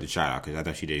deserved the shout out because I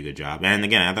thought she did a good job. And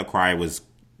again, I thought Cry was,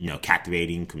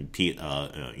 captivating,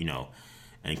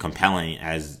 and compelling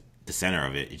as the center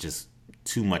of it. It just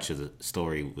too much of the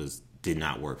story did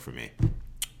not work for me.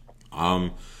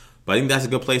 But I think that's a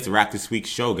good place to wrap this week's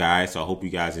show, guys. So I hope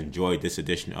you guys enjoyed this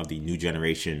edition of the New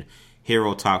Generation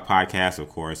Hero Talk podcast. Of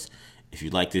course, if you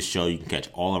like this show, you can catch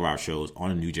all of our shows on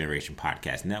the New Generation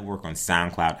Podcast Network on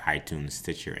SoundCloud, iTunes,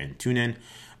 Stitcher, and TuneIn.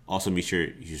 Also, be sure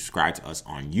you subscribe to us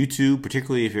on YouTube,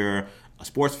 particularly if you're a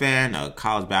sports fan, a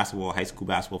college basketball, high school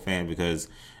basketball fan, because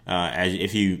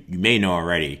if you may know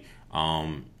already,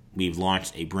 we've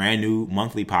launched a brand new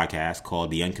monthly podcast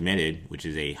called The Uncommitted, which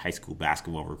is a high school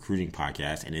basketball recruiting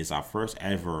podcast, and it's our first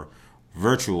ever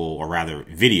virtual, or rather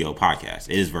video podcast.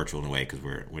 It is virtual in a way because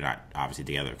we're not obviously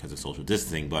together because of social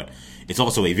distancing, but it's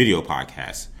also a video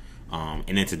podcast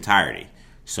in its entirety.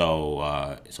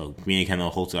 So me and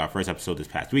Kendall hosted our first episode this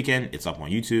past weekend. It's up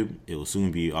on YouTube. It will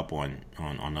soon be up on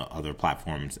the other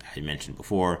platforms I mentioned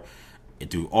before.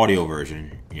 Through audio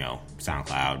version,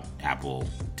 SoundCloud, Apple,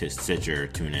 Stitcher,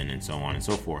 TuneIn, and so on and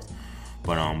so forth.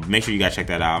 But make sure you guys check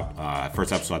that out.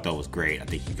 First episode I thought was great. I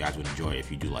think you guys would enjoy it if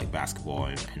you do like basketball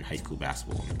and high school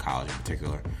basketball and college in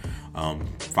particular.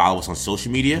 Follow us on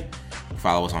social media.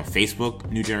 Follow us on Facebook,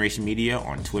 New Generation Media,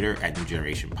 on Twitter at New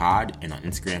Generation Pod, and on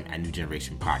Instagram at New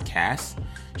Generation Podcast.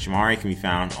 Shamari can be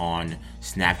found on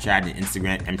Snapchat and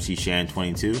Instagram,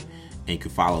 MCShan22. And you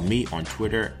can follow me on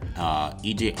Twitter,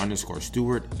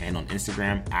 EJ_Stewart, and on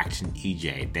Instagram,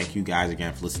 ActionEJ. Thank you guys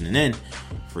again for listening in.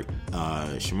 For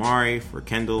Shamari, for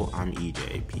Kendall, I'm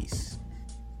EJ. Peace.